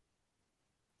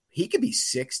he could be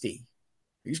 60,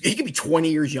 he could be 20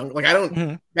 years younger.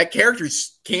 Like that character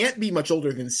can't be much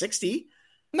older than 60.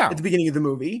 No, at the beginning of the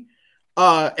movie,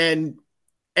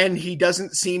 and he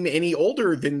doesn't seem any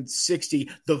older than 60.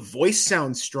 The voice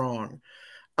sounds strong.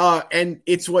 And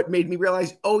it's what made me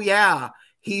realize, oh yeah,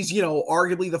 he's,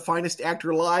 arguably the finest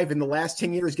actor alive in the last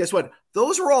 10 years. Guess what?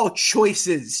 Those are all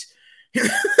choices.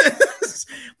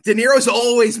 De Niro's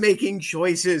always making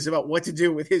choices about what to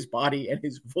do with his body and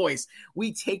his voice.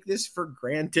 We take this for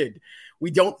granted.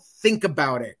 We don't think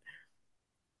about it.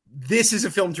 This is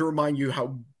a film to remind you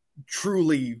how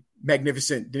truly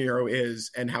magnificent De Niro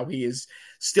is and how he is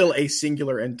still a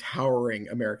singular and towering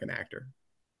American actor.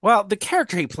 Well, the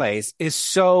character he plays is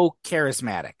so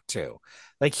charismatic too.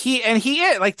 Like if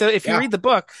you read the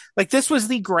book, like this was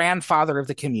the grandfather of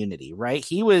the community, right?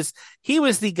 He was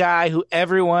the guy who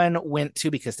everyone went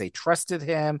to because they trusted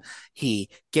him. He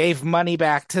gave money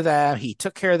back to them. He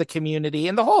took care of the community.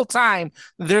 And the whole time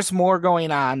there's more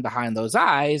going on behind those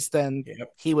eyes than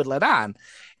he would let on.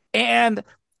 And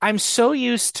I'm so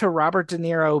used to Robert De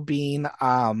Niro being,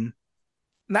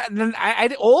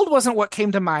 old wasn't what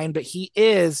came to mind, but he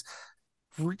is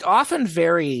often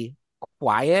very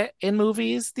quiet in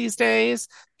movies these days.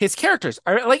 His characters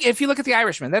are like, if you look at The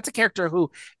Irishman, that's a character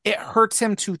who it hurts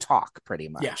him to talk pretty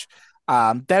much.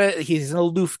 Yeah. That he's an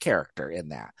aloof character in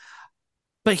that.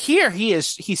 But here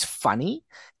he's funny.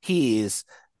 He's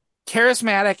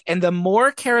charismatic. And the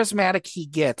more charismatic he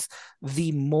gets,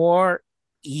 the more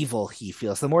evil he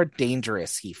feels, the more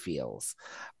dangerous he feels.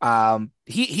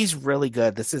 He's really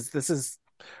good. This is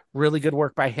really good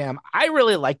work by him. I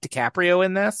really like DiCaprio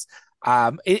in this.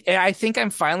 I think I'm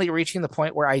finally reaching the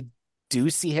point where I do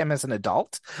see him as an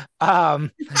adult.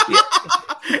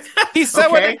 He's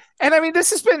someone, okay. And I mean,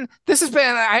 this has been.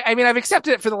 I mean, I've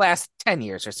accepted it for the last 10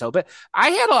 years or so, but I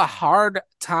had a hard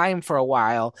time for a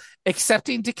while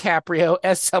accepting DiCaprio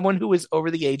as someone who was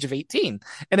over the age of 18,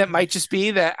 and it might just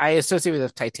be that I associate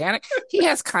with Titanic. He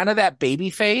has kind of that baby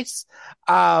face,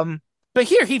 but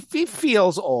here he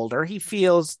feels older. He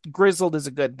feels grizzled is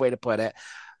a good way to put it.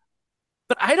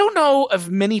 But I don't know of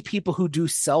many people who do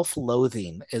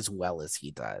self-loathing as well as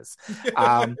he does.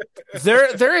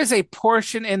 There is a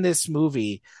portion in this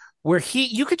movie where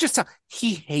you could just tell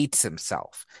he hates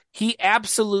himself. He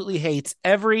absolutely hates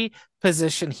every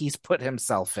position he's put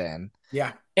himself in.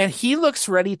 Yeah. And he looks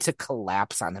ready to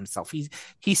collapse on himself.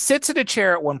 He sits in a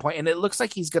chair at one point and it looks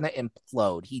like he's going to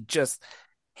implode. He just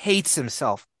hates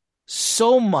himself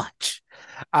so much.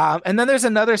 And then there's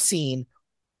another scene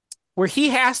where he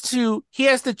has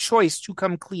the choice to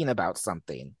come clean about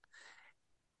something.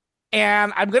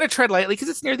 And I'm going to tread lightly because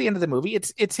it's near the end of the movie.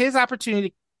 It's his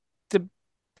opportunity to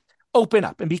open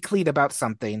up and be clean about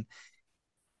something.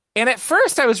 And at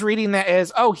first I was reading that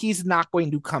as, oh, he's not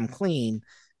going to come clean.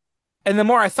 And the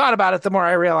more I thought about it, the more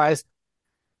I realized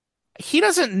he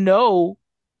doesn't know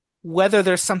whether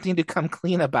there's something to come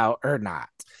clean about or not.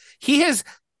 He has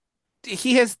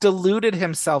deluded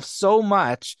himself so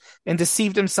much and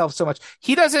deceived himself so much.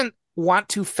 He doesn't want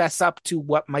to fess up to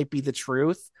what might be the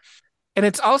truth. And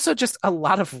it's also just a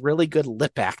lot of really good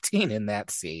lip acting in that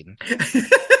scene.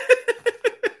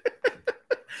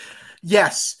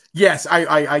 Yes. Yes,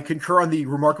 I concur on the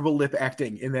remarkable lip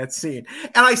acting in that scene,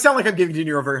 and I sound like I'm giving De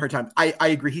Niro a very hard time. I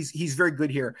agree. He's very good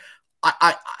here.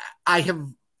 I I have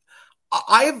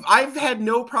I've had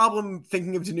no problem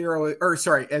thinking of De Niro, or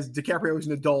sorry, as DiCaprio as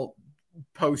an adult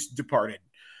post Departed.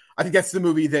 I think that's the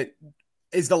movie that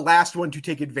is the last one to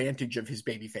take advantage of his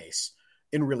baby face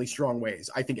in really strong ways.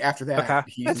 I think after that Okay,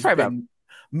 that's he's right about. been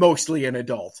mostly an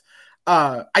adult.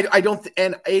 I don't,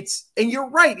 and you're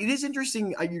right. It is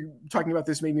interesting. You talking about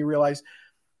this made me realize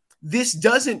this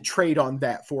doesn't trade on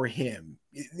that for him.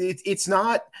 It's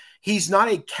not, he's not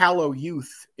a callow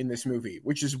youth in this movie,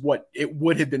 which is what it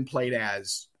would have been played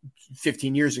as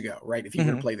 15 years ago, right? If he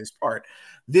were to play this part.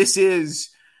 This is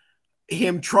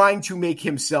him trying to make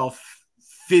himself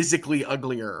physically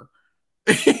uglier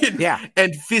Yeah,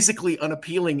 and physically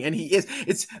unappealing. And he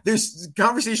is, there's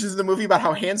conversations in the movie about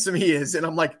how handsome he is. And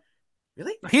I'm like,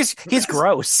 really? he's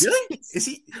gross. Really? Is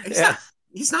he?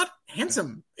 He's not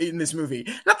handsome in this movie.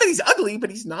 Not that he's ugly, but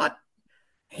he's not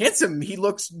handsome. He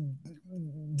looks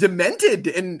demented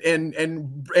and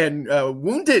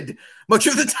wounded much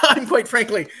of the time, quite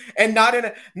frankly, and not in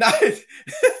a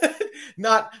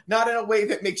not in a way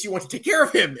that makes you want to take care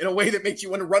of him. In a way that makes you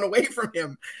want to run away from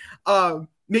him.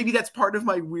 Maybe that's part of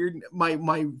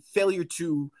my failure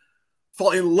to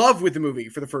fall in love with the movie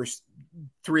for the first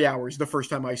 3 hours the first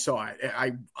time I saw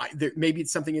it. Maybe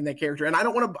it's something in that character, and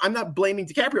I'm not blaming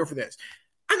DiCaprio for this.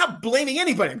 I'm not blaming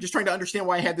anybody. I'm just trying to understand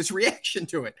why I had this reaction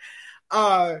to it.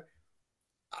 But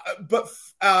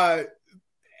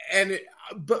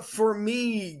for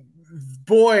me,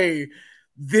 boy,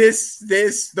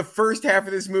 the first half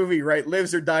of this movie, right,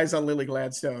 lives or dies on Lily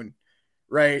Gladstone,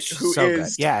 right? So good.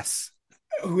 Yes.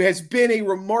 Who has been a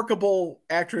remarkable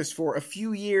actress for a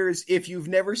few years. If you've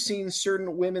never seen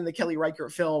Certain Women, the Kelly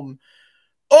Reichardt film,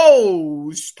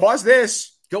 pause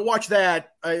this. Go watch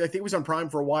that. I think it was on Prime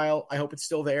for a while. I hope it's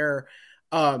still there.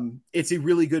 It's a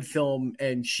really good film,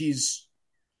 and she's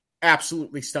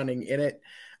absolutely stunning in it.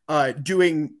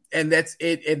 And that's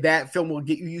it. And that film will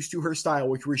get you used to her style,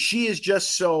 where she is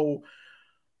just so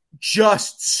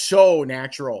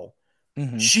natural.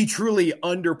 Mm-hmm. She truly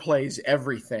underplays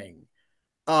everything.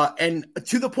 And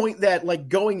to the point that, like,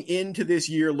 going into this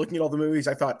year, looking at all the movies,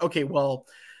 I thought, okay, well,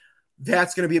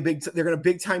 that's going to be they're going to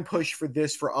big time push for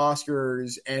this for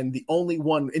Oscars. And the only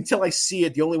one, until I see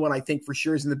it, the only one I think for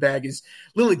sure is in the bag is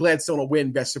Lily Gladstone will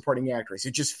win Best Supporting Actress.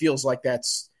 It just feels like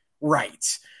that's right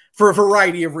for a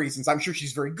variety of reasons. I'm sure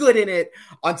she's very good in it.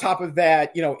 On top of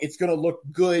that, it's going to look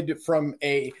good from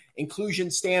a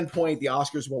inclusion standpoint. The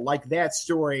Oscars will like that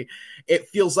story. It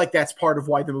feels like that's part of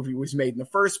why the movie was made in the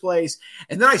first place.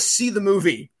 And then I see the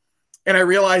movie and I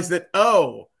realize that,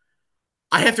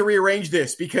 I have to rearrange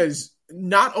this, because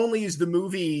not only is the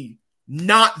movie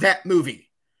not that movie,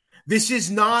 this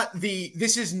is not the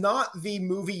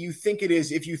movie you think it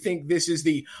is if you think this is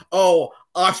the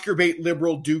Oscar bait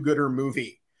liberal do-gooder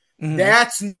movie. Mm-hmm.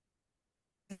 That's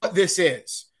what this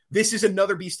is. This is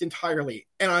another beast entirely.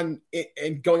 And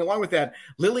going along with that,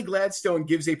 Lily Gladstone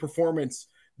gives a performance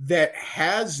that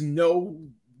has no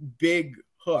big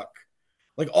hook.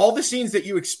 Like, all the scenes that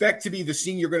you expect to be the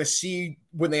scene you're going to see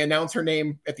when they announce her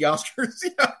name at the Oscars,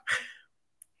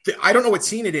 I don't know what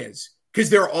scene it is, because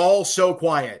they're all so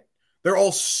quiet. They're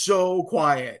all so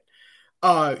quiet.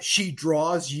 She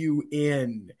draws you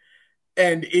in,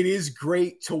 and it is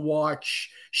great to watch.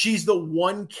 She's the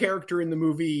one character in the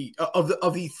movie of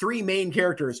the three main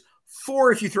characters,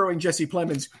 four if you throw in Jesse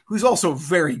Plemons, who's also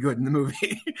very good in the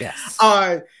movie. Yes.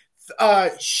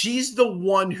 She's the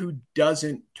one who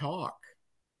doesn't talk.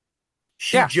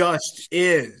 She just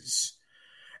is.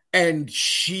 And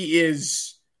she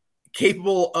is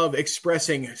capable of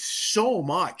expressing so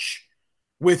much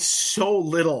with so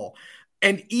little.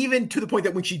 And even to the point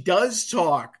that when she does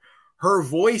talk, her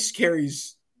voice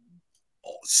carries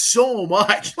so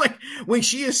much. Like, when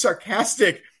she is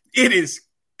sarcastic, it is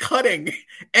cutting,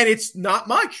 and it's not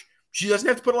much. She doesn't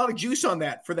have to put a lot of juice on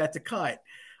that for that to cut.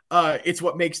 It's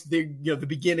what makes the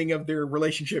beginning of their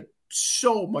relationship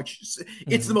so much.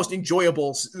 It's the most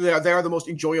enjoyable. They are the most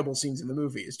enjoyable scenes in the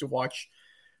movie, is to watch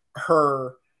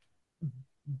her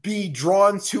be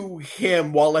drawn to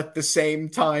him while at the same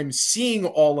time seeing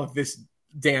all of this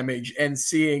damage and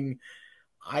seeing,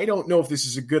 I don't know if this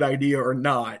is a good idea or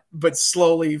not, but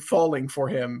slowly falling for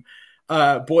him.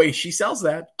 Boy, she sells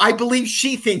that. I believe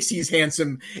she thinks he's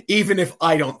handsome, even if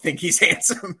I don't think he's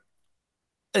handsome.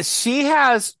 She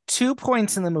has 2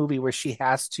 points in the movie where she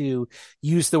has to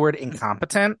use the word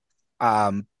incompetent.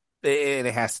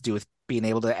 It has to do with being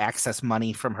able to access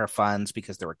money from her funds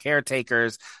because there were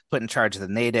caretakers put in charge of the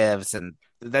natives, and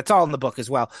that's all in the book as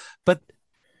well. But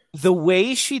the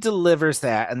way she delivers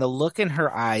that and the look in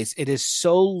her eyes, it is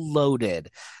so loaded.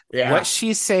 What Yeah.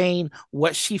 she's saying,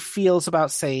 what she feels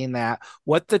about saying that,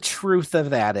 what the truth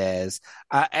of that is.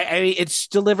 I mean, it's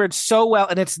delivered so well,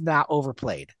 and it's not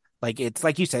overplayed. Like it's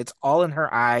like you said, it's all in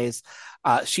her eyes.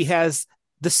 She has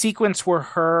the sequence where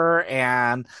her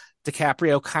and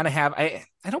DiCaprio kind of have I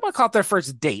don't want to call it their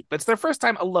first date, but it's their first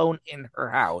time alone in her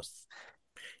house.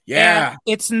 And Yeah.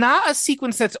 it's not a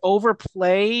sequence that's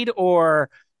overplayed or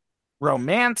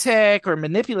romantic or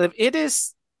manipulative. It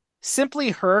is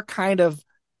simply her kind of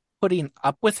putting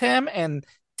up with him and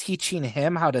teaching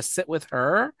him how to sit with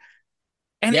her.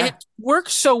 And Yeah. it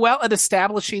works so well at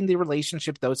establishing the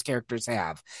relationship those characters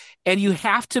have. And you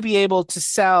have to be able to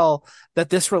sell that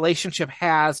this relationship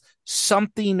has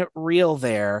something real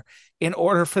there in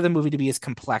order for the movie to be as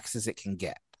complex as it can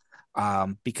get.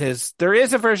 Because there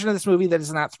is a version of this movie that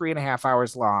is not 3.5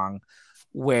 hours long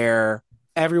where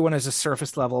everyone is a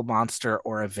surface level monster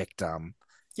or a victim.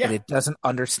 And Yeah. it doesn't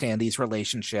understand these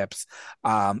relationships.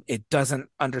 It doesn't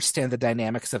understand the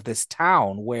dynamics of this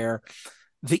town where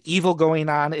the evil going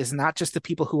on is not just the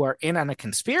people who are in on a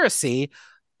conspiracy,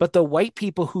 but the white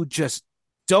people who just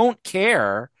don't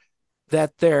care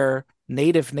that their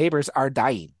native neighbors are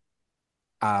dying.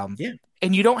 Um, Yeah.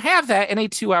 and you don't have that in a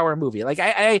 2 hour movie. Like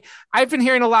I've been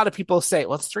hearing a lot of people say,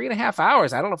 well, it's 3.5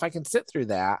 hours. I don't know if I can sit through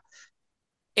that.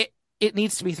 It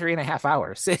needs to be 3.5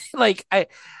 hours. Like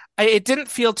it didn't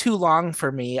feel too long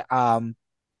for me.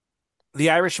 The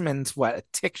Irishman's what, a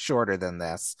tick shorter than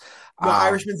this. The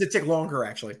Irishman's a tick longer,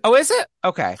 actually. Oh, is it?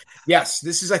 Okay. Yes,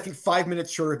 this is, I think, 5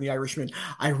 minutes shorter than The Irishman.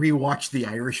 I rewatched The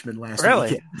Irishman last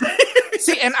Really? weekend.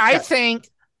 See, and I think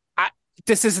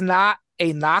this is not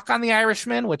a knock on The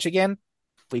Irishman, which again,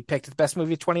 we picked the best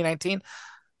movie of 2019.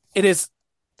 It is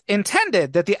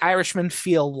intended that The Irishman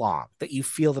feel long, that you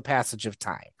feel the passage of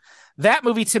time. That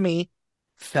movie to me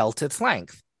felt its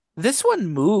length. This one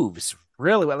moves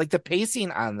really well. Like the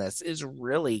pacing on this is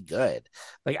really good.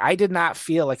 Like I did not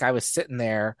feel like I was sitting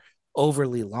there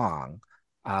overly long.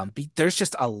 There's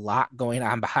just a lot going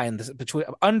on behind this, between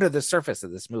under the surface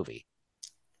of this movie.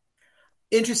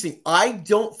 Interesting. I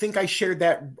don't think I shared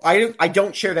that. I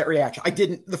don't share that reaction. I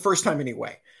didn't the first time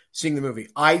anyway, seeing the movie.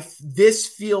 This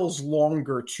feels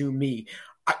longer to me.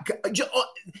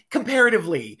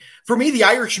 Comparatively, for me, The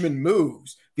Irishman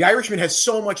moves. The Irishman has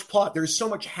so much plot. There's so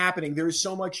much happening. There is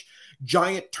so much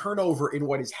giant turnover in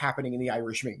what is happening in The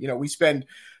Irishman. You know, we spend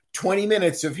 20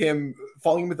 minutes of him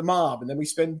falling with the mob, and then we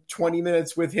spend 20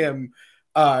 minutes with him,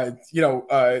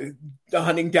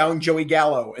 hunting down Joey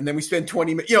Gallo, and then we spend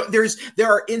 20 minutes. You know,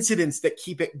 there are incidents that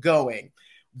keep it going.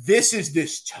 This is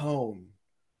this tone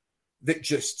that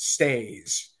just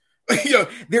stays. You know,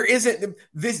 there isn't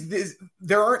this.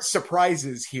 There aren't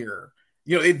surprises here.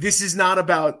 You know, this is not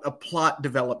about a plot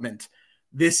development.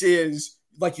 This is,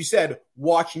 like you said,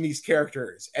 watching these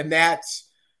characters, and that's,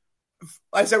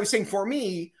 as I was saying, for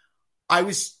me, I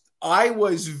was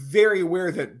very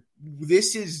aware that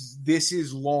this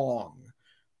is long,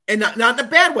 and not in a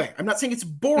bad way. I'm not saying it's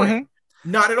boring,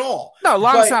 not at all. No,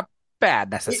 long's not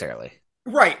bad necessarily.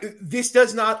 Right. This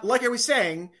does not, like I was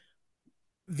saying,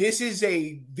 this is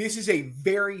a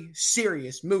very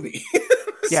serious movie.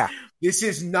 Yeah. This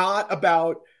is not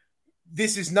about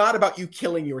you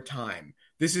killing your time.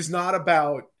 This is not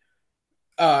about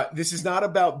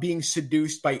being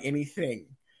seduced by anything.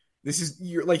 This is,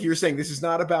 like you're saying, this is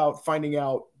not about finding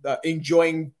out,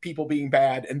 enjoying people being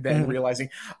bad and then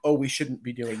realizing, oh, we shouldn't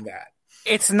be doing that.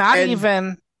 It's not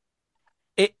even.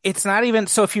 It's not even.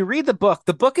 So if you read the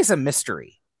book is a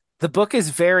mystery. The book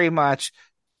is very much,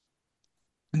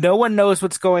 no one knows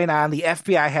what's going on. The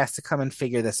FBI has to come and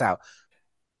figure this out.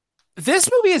 This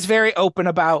movie is very open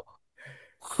about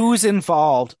who's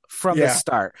involved from the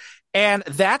start. And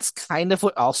that's kind of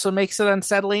what also makes it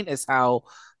unsettling, is how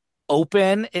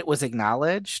open it was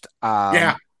acknowledged.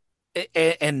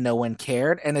 And no one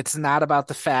cared. And it's not about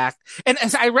the fact, and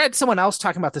as I read someone else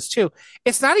talking about this too,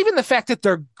 it's not even the fact that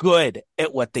they're good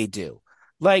at what they do.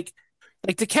 Like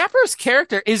DiCaprio's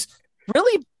character is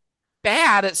really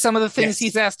bad at some of the things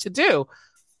he's asked to do,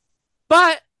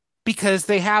 but because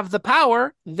they have the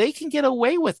power, they can get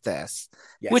away with this,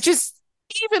 which is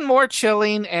even more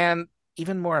chilling and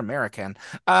even more American.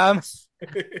 God,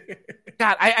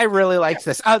 I really liked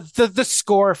this. The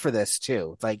score for this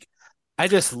too. Like, I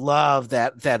just love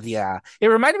that. It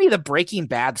reminded me of the Breaking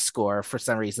Bad score for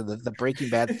some reason. The Breaking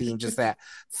Bad theme, just that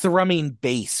thrumming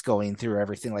bass going through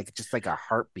everything, like just like a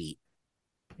heartbeat.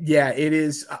 Yeah, it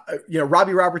is.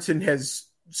 Robbie Robertson has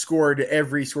scored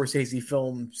every Scorsese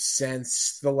film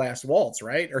since The Last Waltz,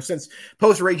 right? Or since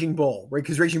post Raging Bull, right?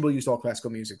 Because Raging Bull used all classical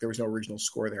music. There was no original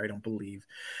score there, I don't believe.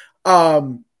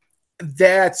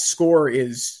 that score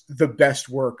is the best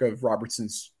work of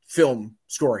Robertson's film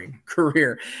scoring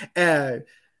career.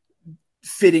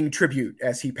 Fitting tribute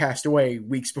as he passed away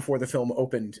weeks before the film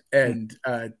opened. And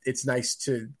it's nice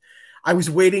to, I was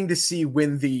waiting to see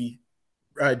when the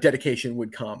dedication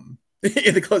would come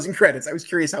in the closing credits. I was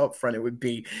curious how upfront it would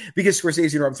be because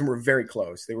Scorsese and Robertson were very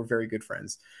close. They were very good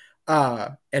friends.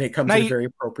 And it comes in a very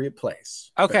appropriate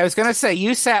place. Okay, I was going to say,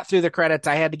 you sat through the credits.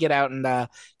 I had to get out and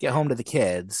get home to the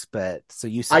kids, but so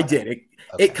you sat. I did.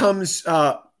 It comes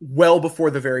well before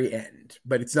the very end,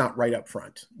 but it's not right up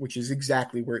front, which is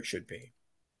exactly where it should be.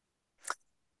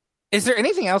 Is there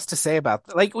anything else to say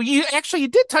about, like, you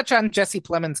did touch on Jesse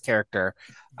Plemons' character.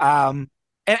 And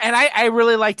I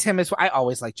really liked him as well. I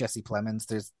always like Jesse Plemons.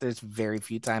 There's very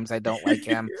few times I don't like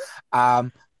him.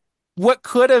 What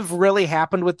could have really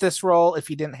happened with this role if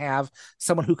you didn't have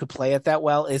someone who could play it that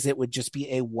well is it would just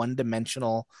be a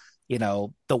one-dimensional,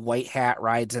 the white hat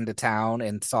rides into town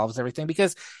and solves everything.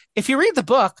 Because if you read the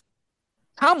book,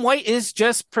 Tom White is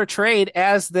just portrayed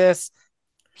as this,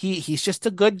 he's just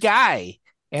a good guy.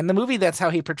 And the movie, that's how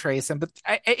he portrays him. But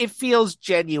it feels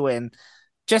genuine.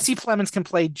 Jesse Plemons can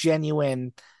play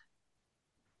genuine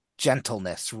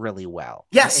gentleness really well.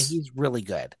 Yes. He's really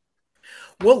good.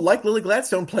 Well, like Lily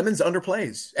Gladstone, Plemons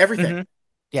underplays everything. Mm-hmm.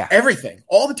 Yeah. Everything.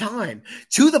 All the time.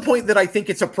 To the point that I think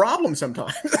it's a problem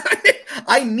sometimes.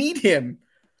 I need him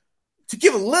to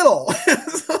give a little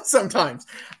sometimes.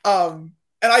 And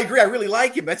I agree. I really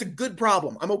like him. That's a good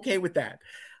problem. I'm okay with that.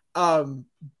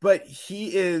 But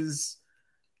he is,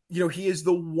 he is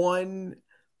the one.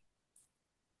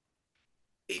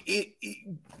 He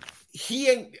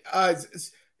and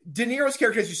De Niro's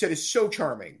character, as you said, is so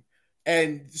charming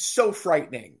and so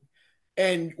frightening,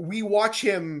 and we watch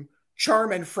him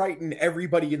charm and frighten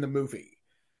everybody in the movie.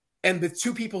 And the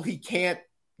two people he can't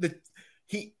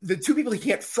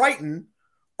frighten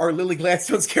are Lily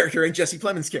Gladstone's character and Jesse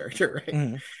Plemons' character,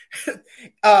 right?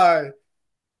 Mm.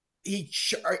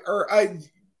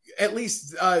 At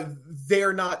least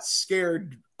they're not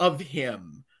scared of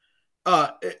him.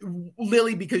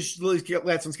 Lily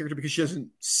Gladstone's character, because she doesn't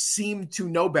seem to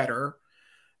know better,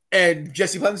 and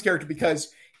Jesse Plemons' character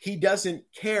because he doesn't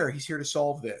care. He's here to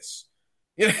solve this.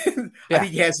 I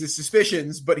think he has his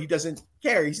suspicions, but he doesn't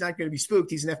care. He's not going to be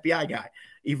spooked. He's an FBI guy,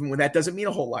 even when that doesn't mean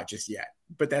a whole lot just yet.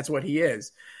 But that's what he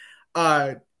is.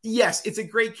 Yes, it's a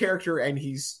great character, and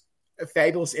he's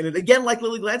fabulous in it. Again, like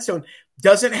Lily Gladstone,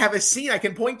 doesn't have a scene I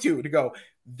can point to go,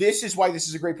 this is why this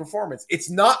is a great performance. It's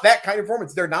not that kind of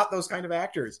performance. They're not those kind of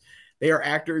actors. They are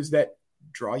actors that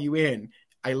draw you in.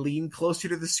 I lean closer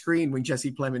to the screen when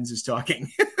Jesse Plemons is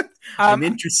talking. I'm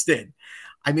interested.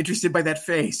 I'm interested by that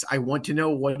face. I want to know,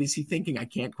 what is he thinking? I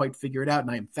can't quite figure it out, and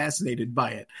I am fascinated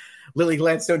by it. Lily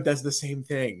Gladstone does the same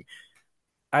thing.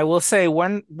 I will say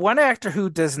one actor who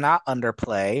does not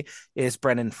underplay is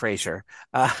Brendan Fraser.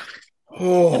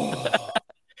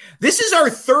 This is our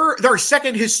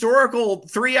second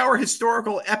 3-hour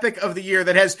historical epic of the year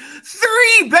that has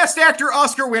 3 Best Actor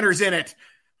Oscar winners in it.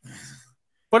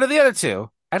 What are the other 2?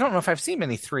 I don't know if I've seen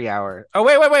many 3-hour. Oh,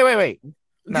 wait.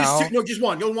 No, just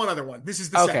one. One other one. This is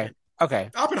the second. Okay.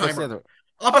 Oppenheimer.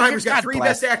 Oppenheimer's got 3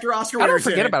 Best Actor Oscar winners. I don't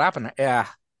forget about Oppenheimer. Yeah.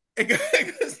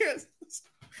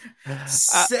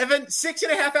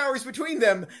 6.5 hours between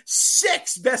them.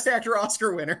 6 Best Actor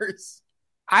Oscar winners.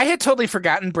 I had totally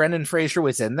forgotten Brendan Fraser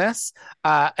was in this.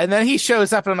 And then he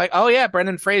shows up and I'm like, oh yeah,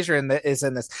 Brendan Fraser is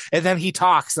in this. And then he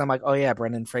talks and I'm like, oh yeah,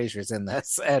 Brendan Fraser's in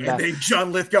this. And then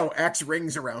John Lithgow acts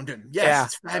rings around him.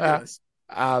 Yes, it's fabulous.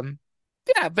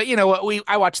 Yeah, but you know what?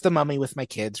 I watched The Mummy with my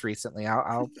kids recently.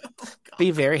 I'll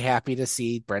be very happy to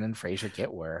see Brendan Fraser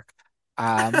get work.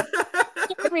 I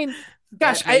mean,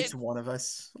 gosh, one of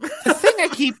us. The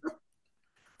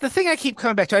thing I keep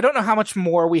coming back to, I don't know how much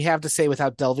more we have to say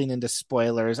without delving into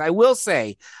spoilers. I will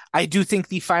say, I do think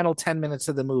the final 10 minutes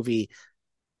of the movie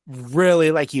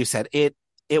really, like you said, it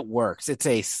works. It's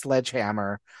a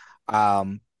sledgehammer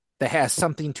that has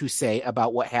something to say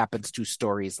about what happens to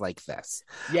stories like this.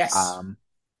 Yes.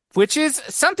 Which is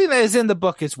something that is in the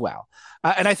book as well.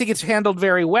 And I think it's handled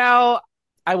very well.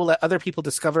 I will let other people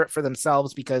discover it for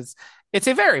themselves because it's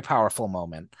a very powerful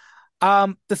moment.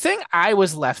 The thing I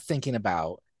was left thinking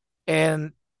about,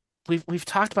 and we've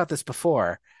talked about this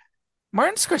before,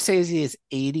 Martin Scorsese is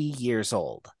 80 years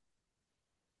old.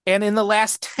 And in the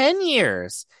last 10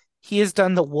 years, he has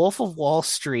done The Wolf of Wall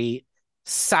Street,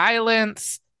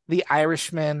 Silence, The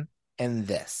Irishman, and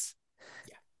this.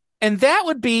 Yeah. And that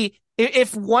would be,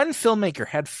 if one filmmaker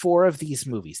had 4 of these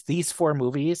movies,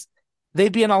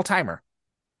 they'd be an all-timer.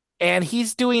 And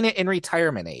he's doing it in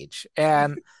retirement age.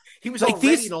 And he was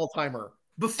already an all-timer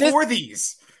before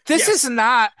these. This Yes. is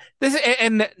not this,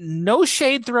 and no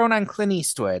shade thrown on Clint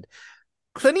Eastwood.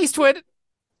 Clint Eastwood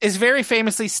is very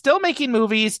famously still making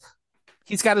movies.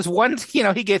 He's got his one,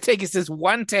 takes his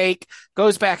one take,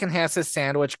 goes back and has his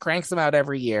sandwich, cranks them out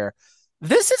every year.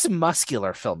 This is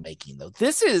muscular filmmaking, though.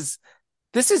 This is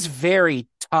very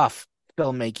tough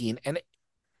filmmaking, and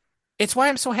it's why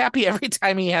I'm so happy every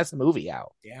time he has a movie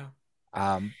out. Yeah.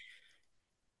 Um,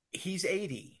 He's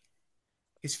 80.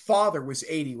 His father was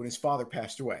 80 when his father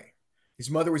passed away. His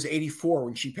mother was 84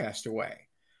 when she passed away.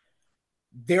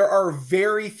 There are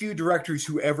very few directors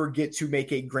who ever get to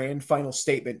make a grand final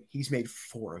statement. He's made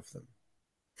 4 of them.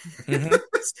 mm-hmm.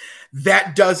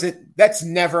 That's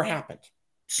never happened.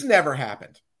 It's never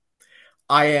happened.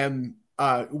 I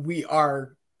know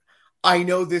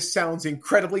this sounds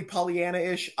incredibly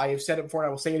Pollyanna-ish. I have said it before and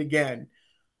I will say it again.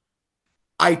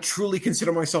 I truly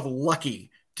consider myself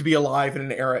lucky to be alive in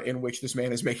an era in which this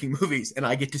man is making movies and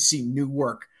I get to see new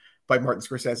work by Martin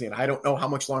Scorsese. And I don't know how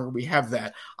much longer we have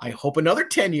that. I hope another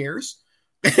 10 years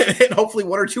and hopefully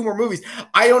 1 or 2 more movies.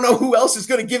 I don't know who else is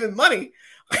going to give him money.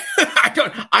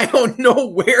 I don't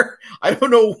know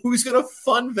who's going to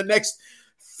fund the next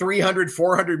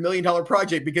 $300-400 million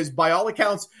project, because by all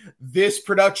accounts, this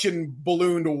production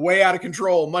ballooned way out of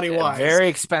control money-wise. Very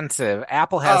expensive.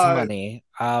 Apple has money.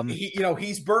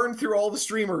 He's burned through all the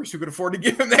streamers who could afford to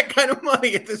give him that kind of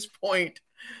money at this point.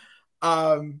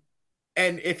 And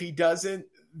if he doesn't,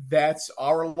 that's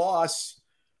our loss.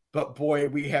 But boy,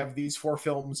 we have these 4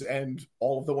 films and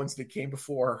all of the ones that came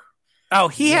before. Oh,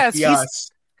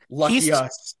 Lucky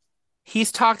us.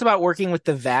 He's talked about working with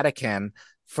the Vatican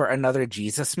for another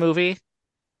Jesus movie.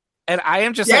 And I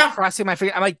am just like crossing my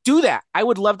fingers. I'm like, do that. I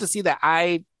would love to see that.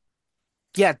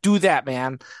 Do that,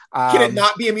 man. Can it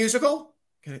not be a musical?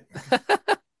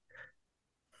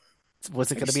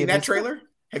 Was it going to be a that trailer?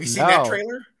 Have you seen No. that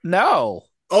trailer? No.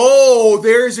 Oh,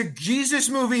 there's a Jesus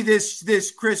movie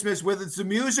this Christmas with it's a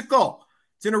musical.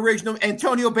 It's an original.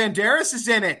 Antonio Banderas is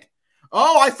in it.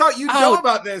 Oh, I thought you'd know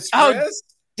about this, Chris. Oh,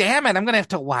 damn it. I'm going to have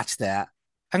to watch that.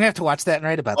 I'm going to have to watch that and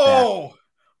write about that.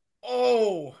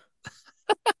 I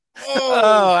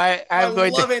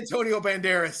love Antonio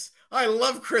Banderas. I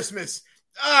love Christmas.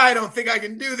 I don't think I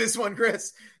can do this one,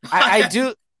 Chris. I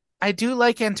do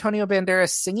like Antonio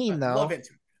Banderas singing, though. I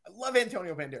love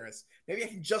Antonio Banderas. Maybe I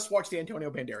can just watch the Antonio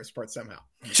Banderas part somehow.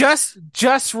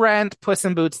 Just rent Puss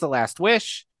in Boots: The Last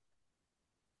Wish.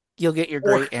 You'll get your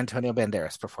great Antonio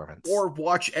Banderas performance. Or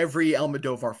watch every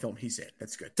Almodovar film he's in.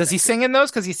 That's good. Does he sing in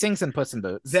those? Because he sings in Puss in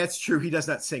Boots. That's true. He does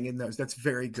not sing in those. That's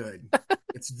very good.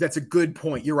 That's a good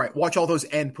point. You're right. Watch all those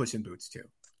and Puss in Boots too.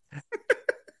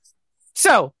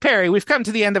 So, Perry, we've come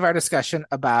to the end of our discussion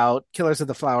about Killers of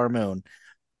the Flower Moon.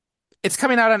 It's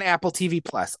coming out on Apple TV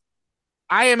Plus.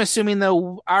 I am assuming,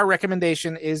 though, our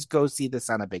recommendation is go see this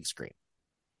on a big screen.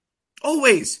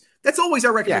 Always. That's always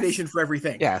our recommendation for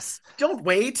everything. Yes. Don't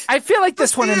wait. I feel like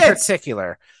this one in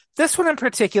particular,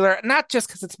 not just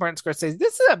because it's Martin Scorsese,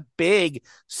 this is a big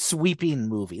sweeping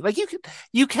movie. Like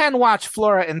you can watch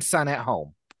Flora and Son at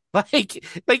home.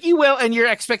 Like you will, and your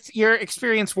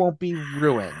experience won't be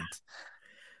ruined.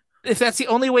 If that's the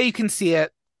only way you can see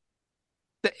it,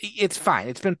 it's fine.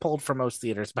 It's been pulled from most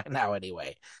theaters by now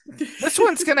anyway. This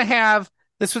one's gonna have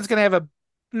a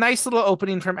nice little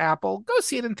opening from Apple. Go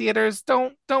see it in theaters.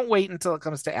 Don't wait until it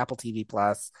comes to Apple TV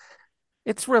Plus.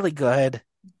 It's really good.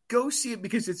 Go see it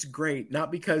because it's great,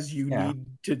 not because you need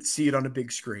to see it on a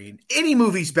big screen. Any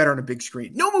movie's better on a big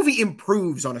screen. No movie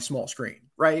improves on a small screen,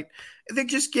 right? They're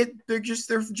just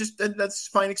that's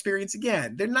fine experience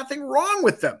again. There's nothing wrong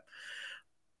with them.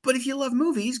 But if you love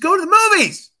movies, go to the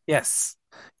movies. Yes.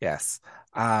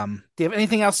 Do you have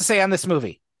anything else to say on this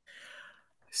movie?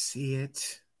 See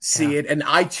it, and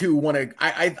I too want to.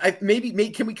 I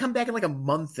maybe can we come back in like a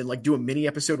month and like do a mini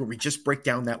episode where we just break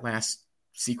down that last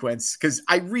sequence, because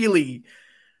I really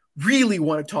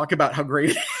want to talk about how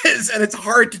great it is, and it's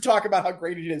hard to talk about how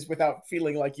great it is without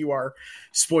feeling like you are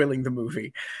spoiling the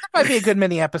movie. That might be a good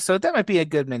mini episode.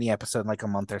 In like a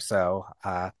month or so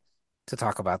to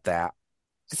talk about that.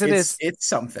 It's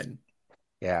something.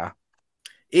 Yeah,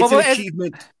 it's an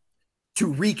achievement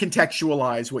to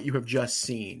recontextualize what you have just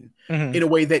seen in a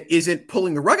way that isn't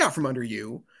pulling the rug out from under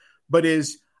you, but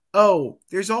is,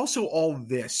 there's also all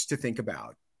this to think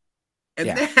about. And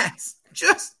that's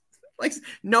just like,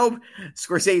 no,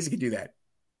 Scorsese can do that.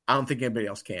 I don't think anybody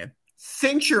else can.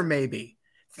 Fincher might be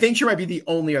the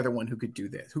only other one who could do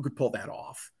this, who could pull that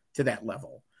off to that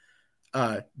level.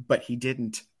 But he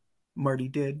didn't. Marty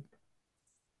did.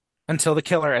 Until The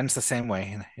Killer ends the same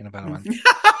way in about a month.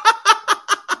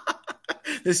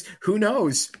 Who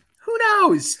knows?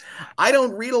 I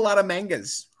don't read a lot of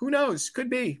mangas. Who knows? Could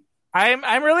be.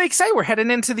 I'm really excited. We're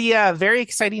heading into the very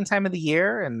exciting time of the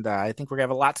year, and I think we're gonna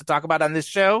have a lot to talk about on this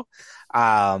show.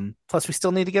 Plus, we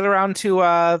still need to get around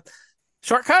to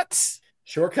shortcuts.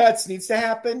 Shortcuts needs to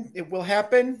happen. It will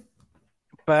happen.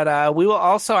 But we will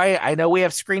also, I know we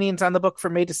have screenings on the book for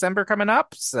May, December coming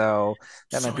up, so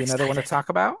that So might be another one to excited. talk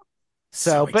about.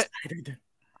 So But excited.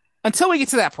 until we get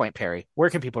to that point, Perry, where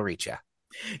can people reach you?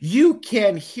 You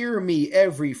can hear me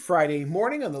every Friday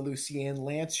morning on the Lucy Ann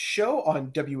Lance Show on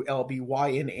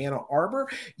WLBY in Ann Arbor.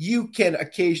 You can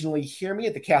occasionally hear me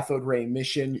at the Cathode Ray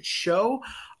Mission Show.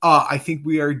 I think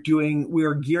we are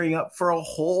gearing up for a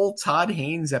whole Todd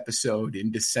Haynes episode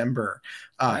in December,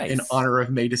 in Nice. honor of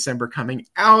May December coming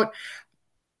out.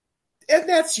 And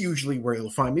that's usually where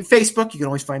you'll find me. Facebook, you can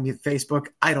always find me at Facebook.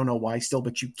 I don't know why still,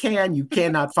 but you can. You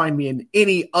cannot find me in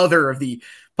any other of the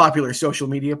popular social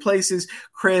media places.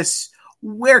 Chris,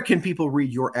 where can people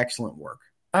read your excellent work?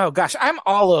 Oh gosh, I'm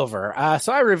all over.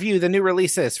 So I review the new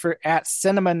releases for at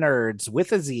Cinema Nerds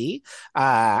with a Z.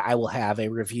 I will have a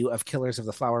review of Killers of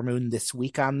the Flower Moon this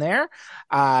week on there.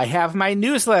 I have my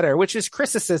newsletter, which is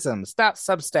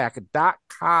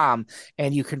criticisms.substack.com,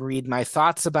 and you can read my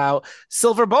thoughts about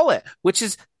Silver Bullet, which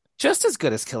is just as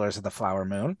good as Killers of the Flower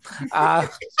Moon.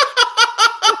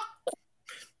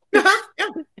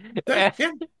 Yeah.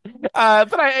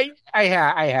 But I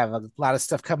have a lot of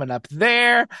stuff coming up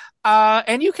there.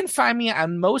 And you can find me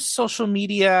on most social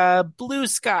media, Blue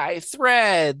Sky,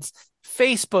 Threads,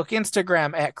 Facebook,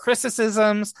 Instagram at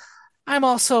Criticisms. I'm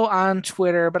also on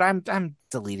Twitter, but I'm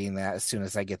deleting that as soon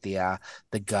as I get the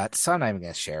guts. So I'm not even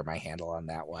going to share my handle on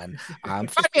that one. Find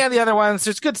me on the other ones.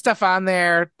 There's good stuff on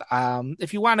there.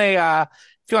 If you want an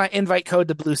invite code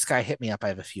to Blue Sky, hit me up. I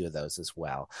have a few of those as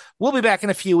well. We'll be back in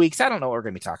a few weeks. I don't know what we're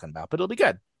going to be talking about, but it'll be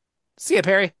good. See you,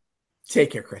 Perry.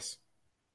 Take care, Chris.